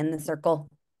to be in the circle.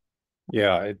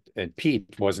 Yeah, and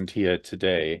Pete wasn't here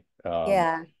today.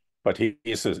 Yeah. But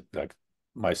he's like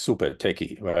my super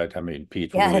techie, right? I mean,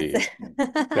 Pete Yes. really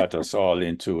got us all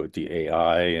into the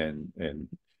AI, and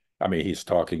I mean, he's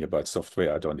talking about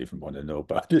software I don't even want to know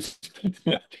about it.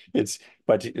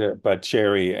 But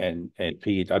Jerry and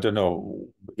Pete, I don't know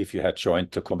if you had joined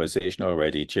the conversation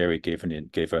already. Jerry gave an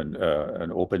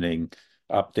opening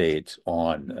update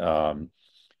on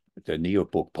the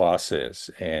NeoBook process,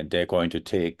 and they're going to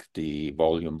take the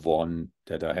volume 1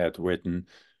 that I had written,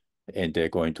 and they're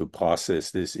going to process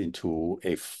this into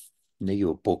a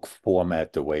NeoBook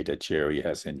format the way that Jerry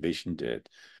has envisioned it.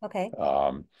 Okay.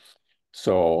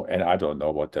 So, and I don't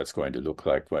know what that's going to look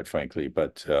like, quite frankly,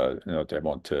 but they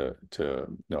want to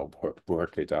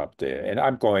work it up there. And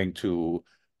I'm going to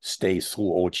stay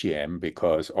through OGM,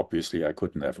 because obviously I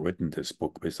couldn't have written this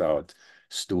book without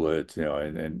Stuart,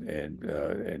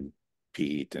 and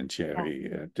Pete and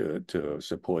Jerry to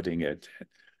supporting it.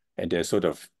 And they sort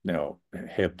of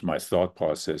helped my thought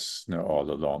process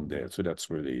all along there. So that's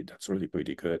really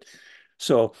pretty good.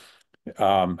 So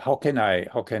how can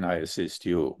I assist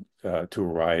you to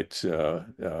write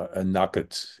a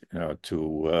nugget,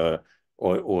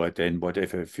 or then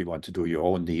whatever, if you want to do your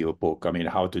own Neo book, I mean,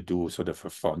 how to do sort of a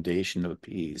foundational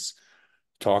piece,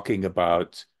 talking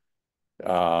about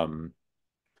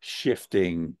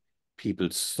shifting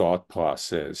people's thought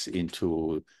process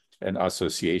into an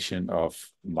association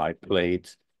of my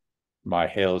plate, my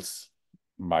health,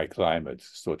 my climate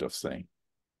sort of thing.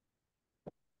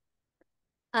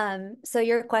 So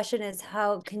your question is,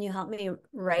 how can you help me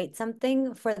write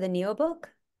something for the Neo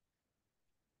book?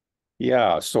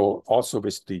 Yeah, so also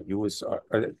with the use,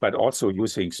 but also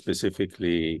using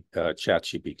specifically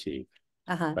ChatGPT,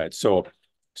 Uh-huh. right? So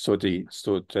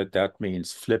that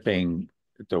means flipping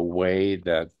the way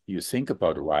that you think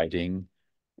about writing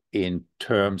in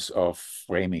terms of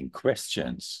framing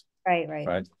questions, Right.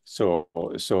 right? So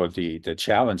the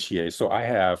challenge here is, so I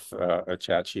have a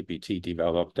ChatGPT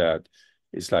developed that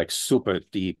is like super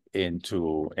deep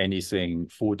into anything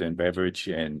food and beverage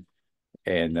and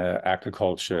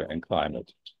agriculture and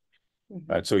climate.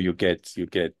 Mm-hmm. Right? So you get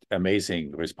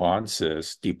amazing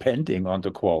responses depending on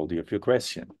the quality of your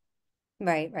question.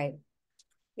 Right.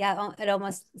 Yeah, it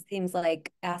almost seems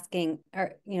like asking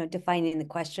or, defining the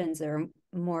questions are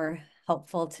more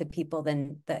helpful to people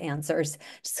than the answers,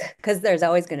 because there's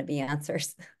always going to be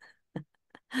answers.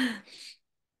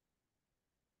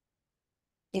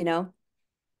 You know?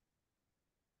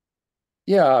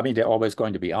 Yeah, I mean, there are always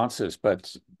going to be answers,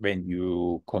 but when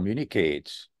you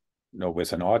communicate,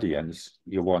 with an audience,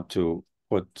 you want to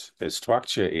put a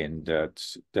structure in that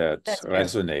That's true.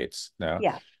 resonates. Now,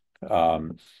 Yeah.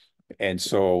 and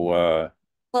so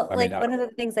Well, I mean, like one of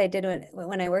the things I did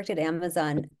when I worked at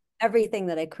Amazon, everything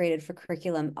that I created for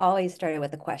curriculum always started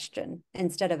with a question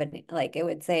instead of like it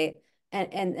would say,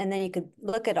 and then you could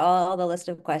look at all the list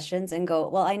of questions and go,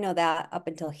 well, I know that up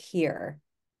until here.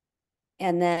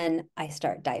 And then I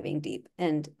start diving deep,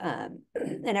 and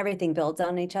and everything builds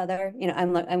on each other.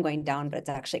 I'm going down, but it's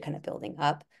actually kind of building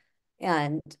up.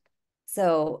 And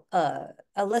so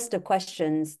a list of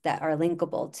questions that are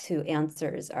linkable to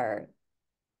answers are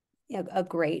a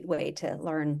great way to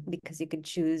learn, because you could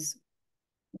choose,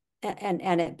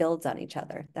 and it builds on each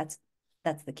other. That's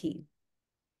the key.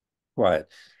 right.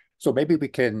 So maybe we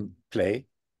can play,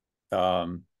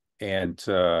 and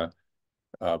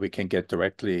we can get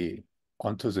directly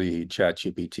onto the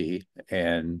ChatGPT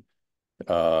and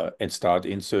start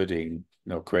inserting,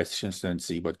 questions and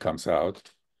see what comes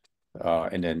out,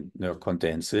 and then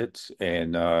condense it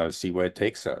and see where it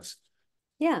takes us.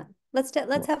 Yeah, let's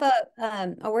have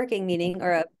a working meeting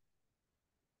or a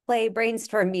play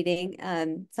brainstorm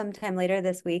meeting sometime later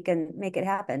this week and make it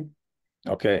happen.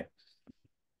 Okay.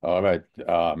 All right.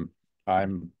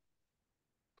 I'm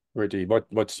pretty.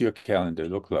 What's your calendar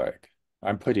look like?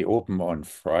 I'm pretty open on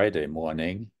Friday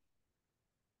morning.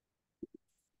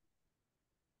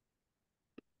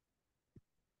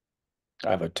 I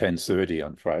have a 10:30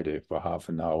 on Friday for half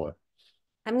an hour.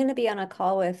 I'm going to be on a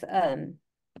call with um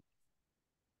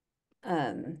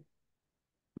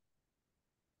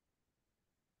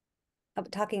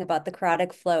talking about the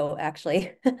chaotic flow,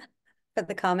 actually, for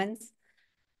the commons.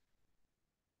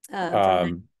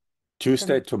 From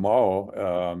Tuesday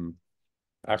tomorrow.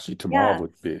 Actually, tomorrow Yeah,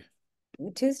 would be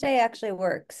Tuesday actually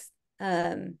works.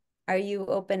 Are you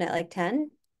open at like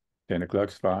 10? 10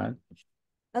 o'clock's fine.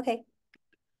 Okay.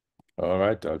 All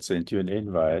right, I'll send you an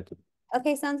invite.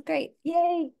 Okay, sounds great.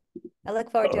 Yay. I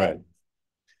look forward All to right. it.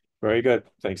 Very good.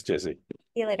 Thanks, Jesse.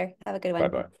 See you later. Have a good one.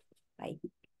 Bye-bye. Bye.